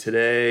embody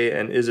today?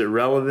 And is it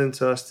relevant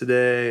to us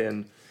today?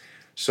 And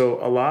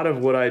so a lot of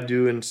what I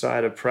do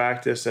inside of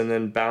practice, and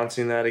then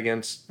bouncing that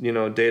against,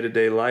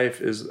 day-to-day life,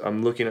 is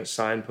I'm looking at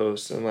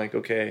signposts and like,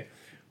 okay,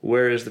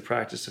 where is the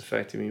practice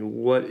affecting me?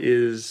 What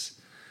is,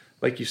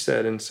 like you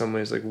said, in some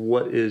ways, like,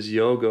 what is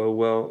yoga?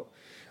 Well,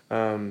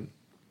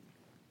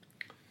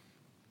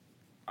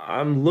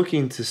 I'm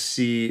looking to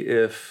see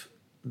if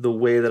the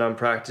way that I'm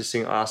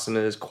practicing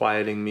asana is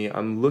quieting me.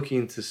 I'm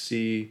looking to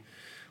see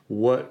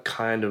what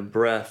kind of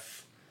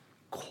breath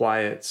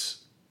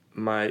quiets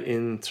my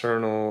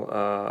internal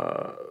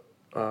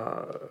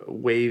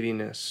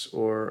waviness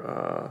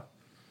or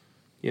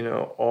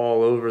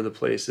all over the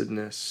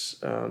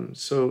placeedness.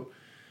 So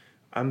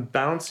I'm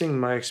bouncing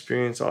my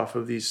experience off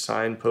of these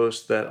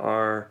signposts that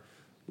are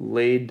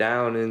laid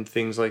down in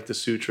things like the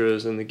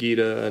sutras and the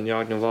Gita and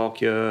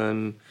Yajnavalkya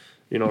and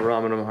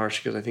Ramana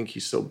Maharshi, because I think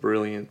he's so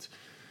brilliant.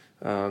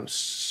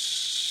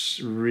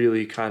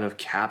 Really kind of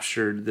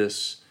captured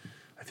this.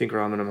 I think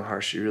Ramana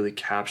Maharshi really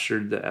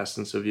captured the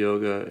essence of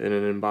yoga in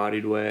an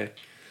embodied way.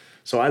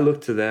 So I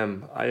look to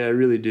them. I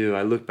really do.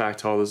 I look back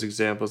to all those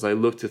examples. I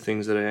look to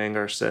things that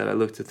Iyengar said. I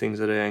look to things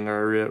that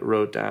Iyengar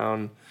wrote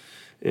down,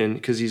 and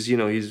because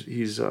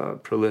he's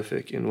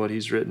prolific in what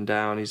he's written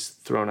down. He's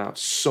thrown out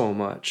so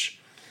much.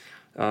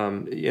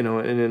 And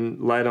in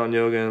Light on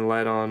Yoga and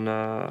Light on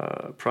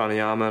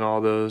Pranayama and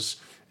all those,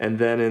 and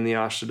then in the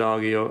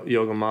Ashtadhyaga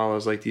Yoga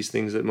Malas, like these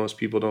things that most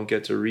people don't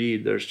get to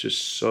read, there's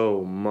just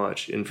so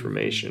much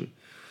information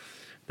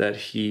that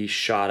he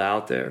shot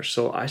out there.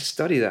 So I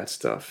study that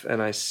stuff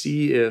and I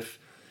see if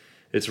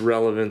it's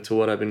relevant to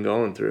what I've been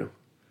going through.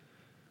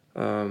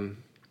 That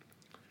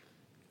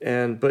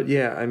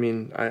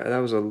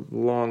was a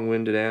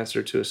long-winded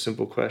answer to a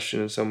simple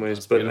question in some ways.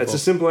 That's but beautiful. It's a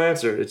simple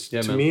answer.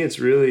 To me, it's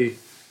really,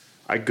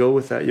 I go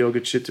with that Yoga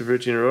Chitta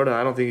Vritti Nirodha.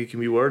 I don't think it can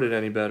be worded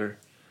any better.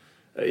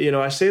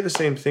 I say the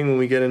same thing when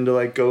we get into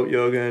like goat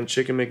yoga and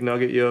chicken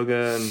McNugget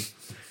yoga, and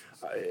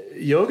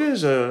yoga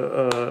is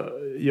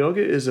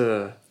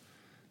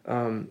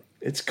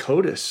it's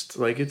codist.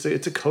 Like it's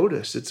a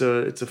codist. It's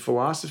a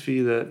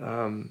philosophy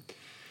that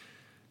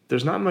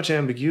there's not much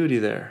ambiguity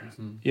there.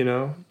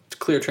 Mm-hmm. It's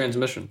clear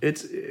transmission.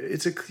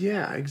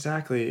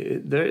 Exactly.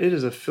 It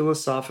is a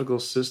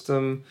philosophical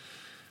system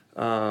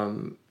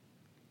that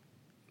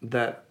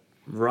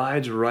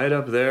rides right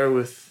up there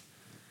with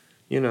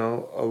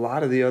a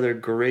lot of the other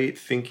great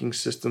thinking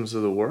systems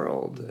of the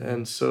world.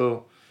 And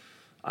so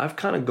I've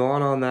kind of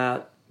gone on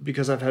that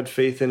because I've had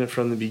faith in it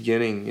from the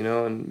beginning,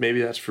 and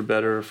maybe that's for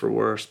better or for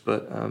worse.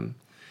 But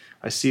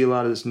I see a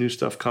lot of this new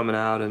stuff coming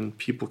out and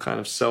people kind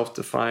of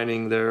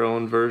self-defining their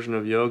own version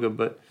of yoga.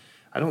 But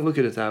I don't look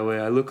at it that way.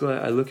 I look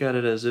at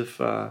it as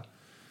if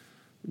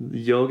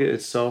yoga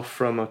itself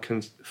from a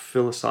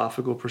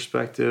philosophical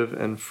perspective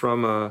and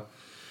from a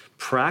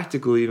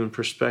practical even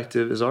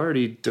perspective is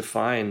already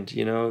defined.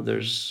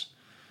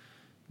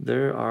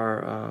 There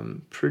are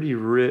pretty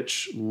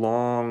rich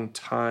long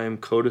time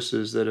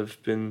codices that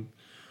have been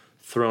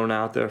thrown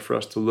out there for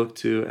us to look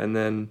to, and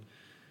then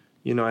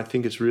I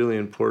think it's really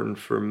important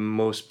for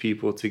most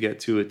people to get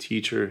to a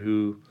teacher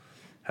who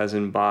has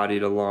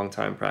embodied a long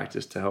time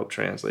practice to help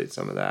translate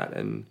some of that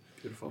and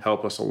Beautiful.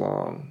 Help us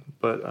along.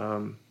 But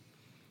I'm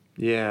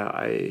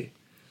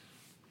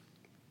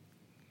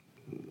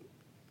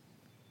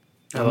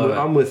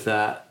with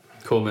that.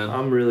 Cool, man.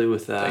 I'm really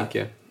with that. Thank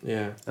you.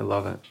 Yeah. I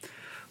love it.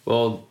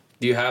 Well,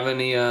 do you have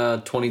any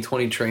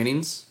 2020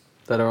 trainings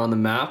that are on the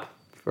map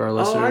for our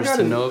listeners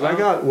to know about? I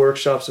got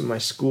workshops at my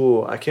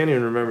school. I can't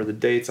even remember the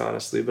dates,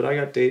 honestly, but I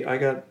got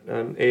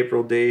an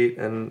April date,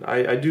 and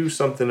I do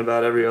something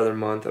about every other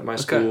month at my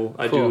school. Cool.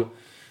 I do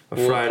a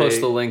Friday. We'll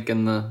post the link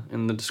in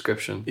the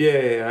description.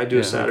 Yeah. I do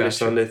a Saturday,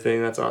 Sunday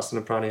thing. That's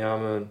Asana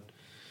Pranayama. And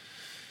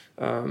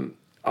I'm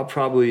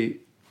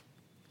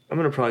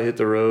going to probably hit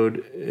the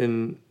road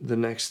in the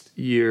next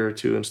year or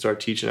two and start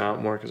teaching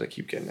out more because I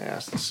keep getting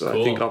asked. So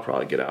cool. I think I'll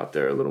probably get out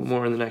there a little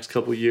more in the next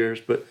couple of years.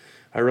 But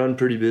I run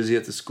pretty busy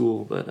at the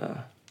school.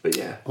 But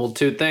yeah. Well,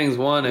 two things.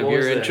 One, if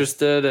you're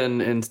interested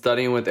in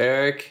studying with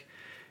Eric,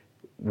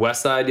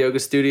 Westside Yoga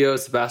Studio,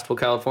 Sebastopol,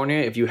 California.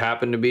 If you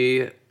happen to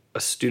be a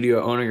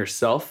studio owner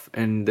yourself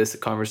and this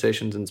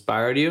conversation's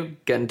inspired you,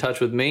 get in touch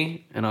with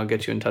me and I'll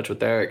get you in touch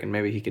with Eric and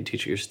maybe he can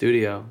teach you your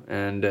studio.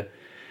 And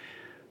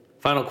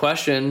final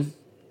question.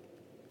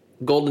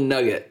 A golden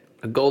nugget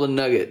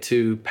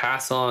to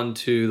pass on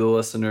to the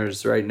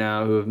listeners right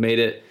now who have made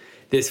it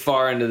this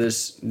far into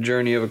this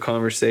journey of a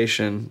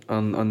conversation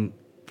on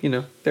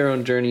their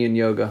own journey in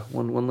yoga.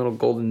 One little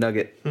golden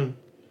nugget.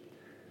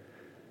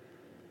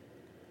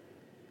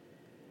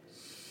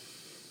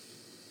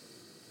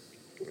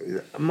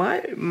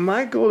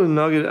 My golden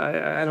nugget,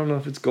 I don't know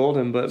if it's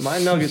golden, but my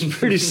nugget's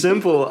pretty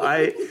simple.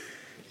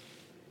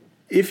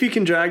 If you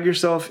can drag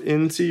yourself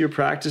into your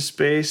practice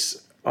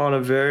space on a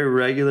very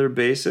regular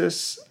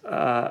basis,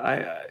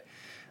 I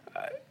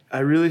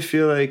really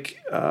feel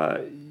like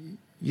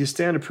you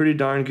stand a pretty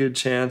darn good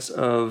chance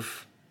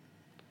of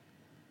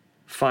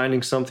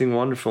finding something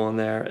wonderful in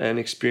there and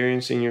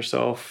experiencing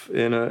yourself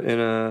in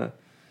a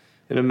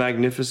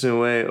magnificent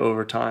way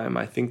over time.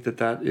 I think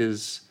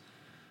that's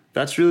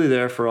really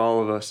there for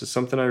all of us. It's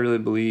something I really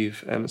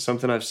believe, and it's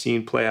something I've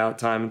seen play out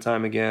time and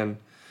time again.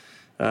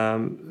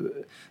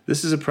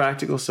 This is a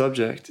practical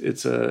subject.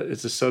 It's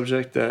a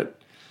subject that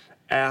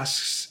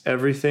asks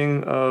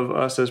everything of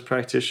us as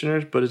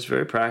practitioners, but it's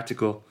very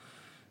practical.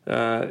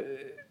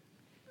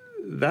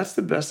 that's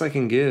the best I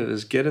can give,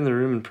 is get in the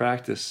room and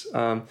practice.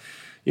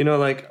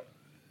 Like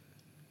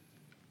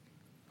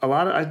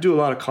I do a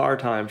lot of car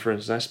time, for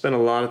instance. I spend a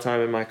lot of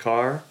time in my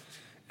car,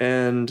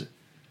 and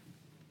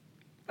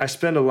I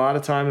spend a lot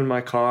of time in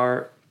my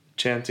car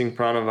chanting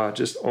pranava,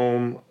 just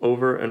Om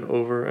over and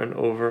over and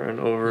over and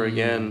over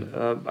again.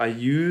 I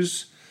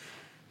use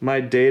my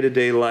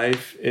day-to-day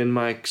life in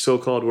my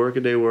so-called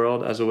workaday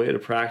world as a way to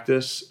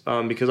practice,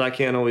 because I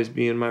can't always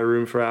be in my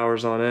room for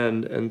hours on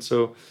end. And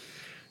so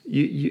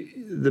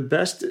the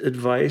best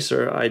advice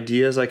or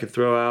ideas I could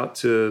throw out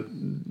to,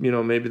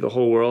 maybe the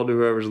whole world or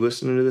whoever's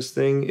listening to this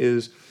thing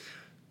is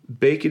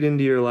bake it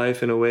into your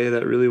life in a way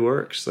that really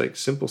works, like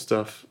simple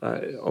stuff.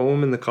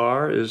 Om in the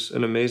car is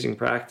an amazing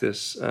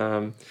practice.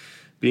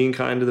 Being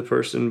kind to the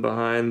person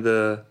behind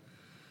the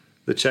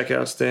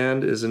checkout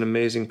stand is an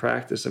amazing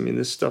practice. I mean,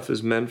 this stuff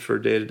is meant for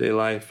day-to-day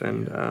life.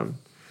 And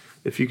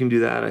if you can do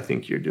that, I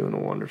think you're doing a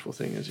wonderful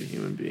thing as a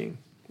human being.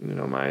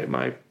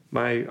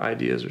 My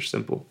ideas are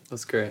simple.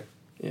 That's great.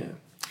 Yeah.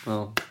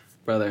 Well,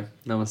 brother,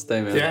 namaste,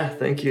 man. Yeah,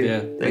 thank you.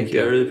 Yeah, thank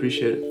you. I really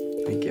appreciate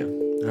it. Thank you.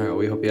 All right,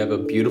 we hope you have a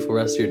beautiful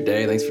rest of your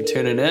day. Thanks for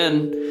tuning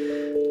in.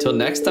 Till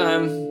next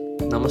time,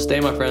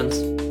 namaste, my friends.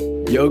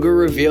 Yoga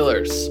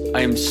Revealers,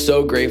 I am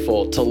so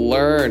grateful to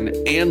learn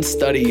and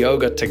study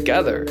yoga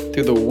together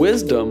through the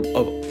wisdom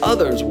of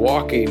others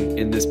walking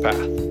in this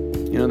path.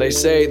 They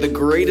say the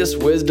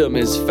greatest wisdom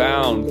is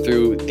found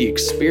through the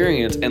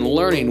experience and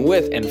learning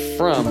with and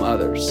from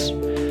others.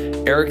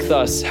 Eric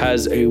thus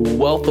has a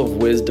wealth of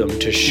wisdom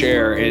to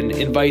share and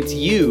invites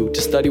you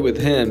to study with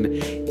him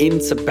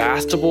in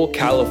Sebastopol,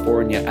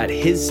 California at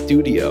his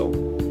studio,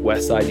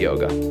 Westside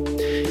Yoga.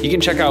 You can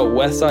check out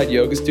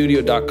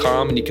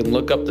westsideyogastudio.com and you can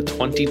look up the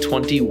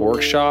 2020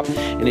 workshop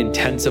and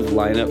intensive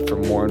lineup for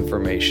more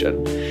information.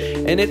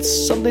 And it's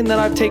something that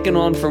I've taken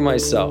on for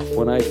myself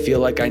when I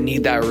feel like I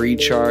need that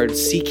recharge,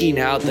 seeking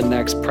out the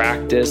next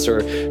practice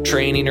or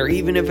training, or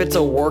even if it's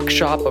a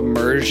workshop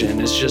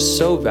immersion. It's just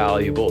so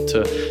valuable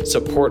to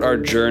support our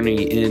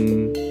journey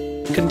in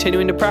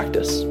continuing to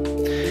practice.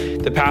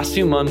 The past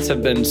few months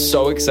have been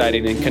so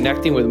exciting, and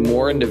connecting with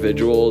more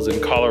individuals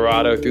in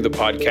Colorado through the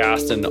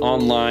podcast and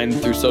online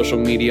through social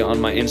media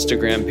on my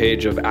Instagram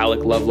page of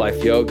Alec Love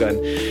Life Yoga,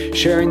 and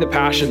sharing the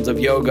passions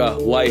of yoga,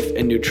 life,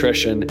 and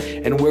nutrition,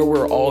 and where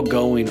we're all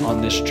going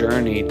on this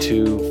journey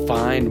to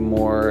find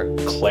more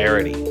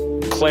clarity.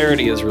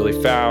 Clarity is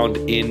really found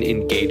in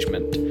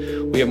engagement.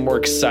 We have more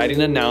exciting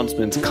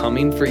announcements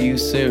coming for you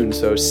soon,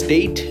 so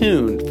stay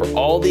tuned for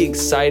all the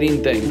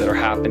exciting things that are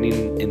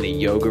happening in the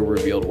Yoga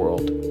Revealed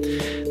world.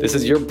 This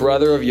is your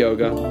brother of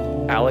yoga,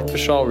 Alec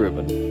Vishal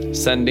Rubin,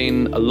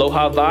 sending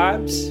aloha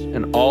vibes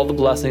and all the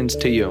blessings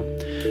to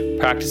you.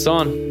 Practice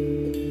on.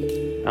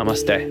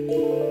 Namaste.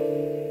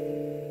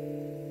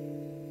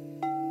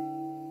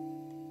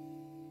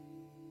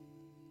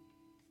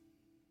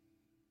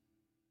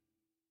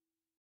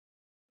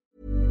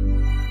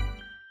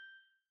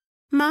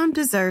 Mom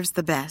deserves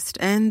the best,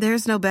 and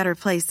there's no better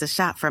place to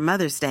shop for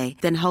Mother's Day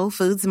than Whole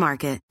Foods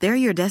Market. They're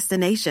your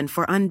destination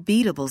for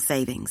unbeatable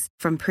savings,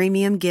 from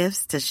premium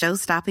gifts to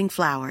show-stopping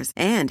flowers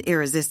and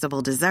irresistible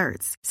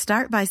desserts.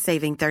 Start by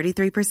saving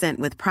 33%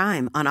 with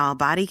Prime on all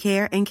body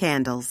care and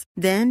candles.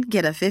 Then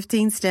get a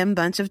 15-stem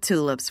bunch of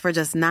tulips for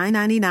just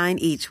 $9.99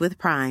 each with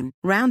Prime.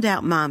 Round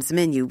out Mom's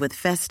menu with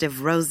festive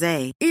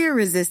rosé,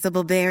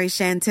 irresistible berry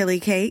chantilly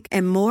cake,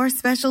 and more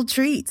special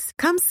treats.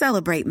 Come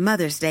celebrate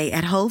Mother's Day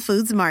at Whole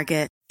Foods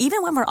Market.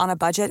 Even when we're on a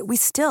budget, we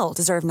still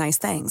deserve nice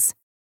things.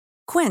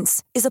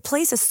 Quince is a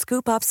place to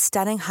scoop up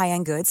stunning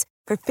high-end goods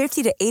for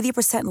 50 to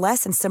 80%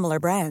 less than similar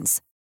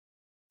brands.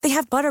 They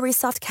have buttery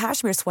soft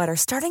cashmere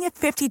sweaters starting at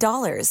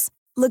 $50,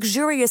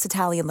 luxurious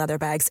Italian leather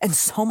bags, and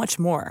so much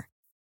more.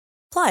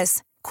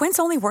 Plus, Quince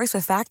only works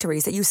with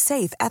factories that use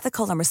safe,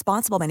 ethical, and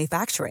responsible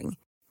manufacturing.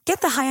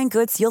 Get the high-end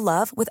goods you'll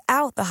love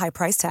without the high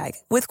price tag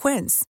with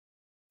Quince.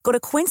 Go to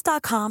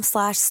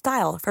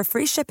quince.com/style for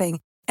free shipping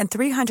and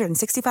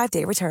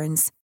 365-day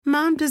returns.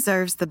 Mom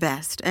deserves the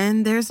best,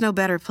 and there's no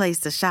better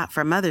place to shop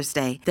for Mother's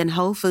Day than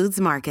Whole Foods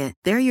Market.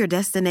 They're your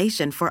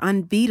destination for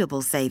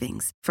unbeatable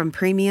savings, from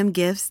premium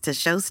gifts to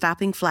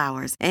show-stopping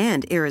flowers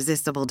and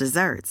irresistible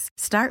desserts.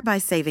 Start by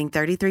saving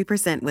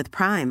 33% with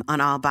Prime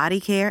on all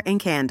body care and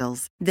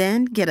candles.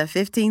 Then get a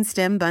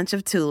 15-stem bunch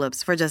of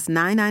tulips for just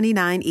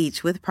 $9.99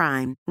 each with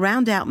Prime.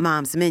 Round out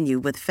Mom's menu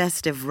with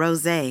festive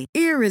rosé,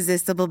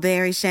 irresistible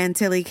berry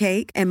chantilly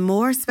cake, and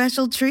more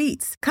special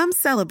treats. Come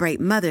celebrate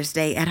Mother's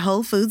Day at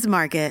Whole Foods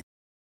Market.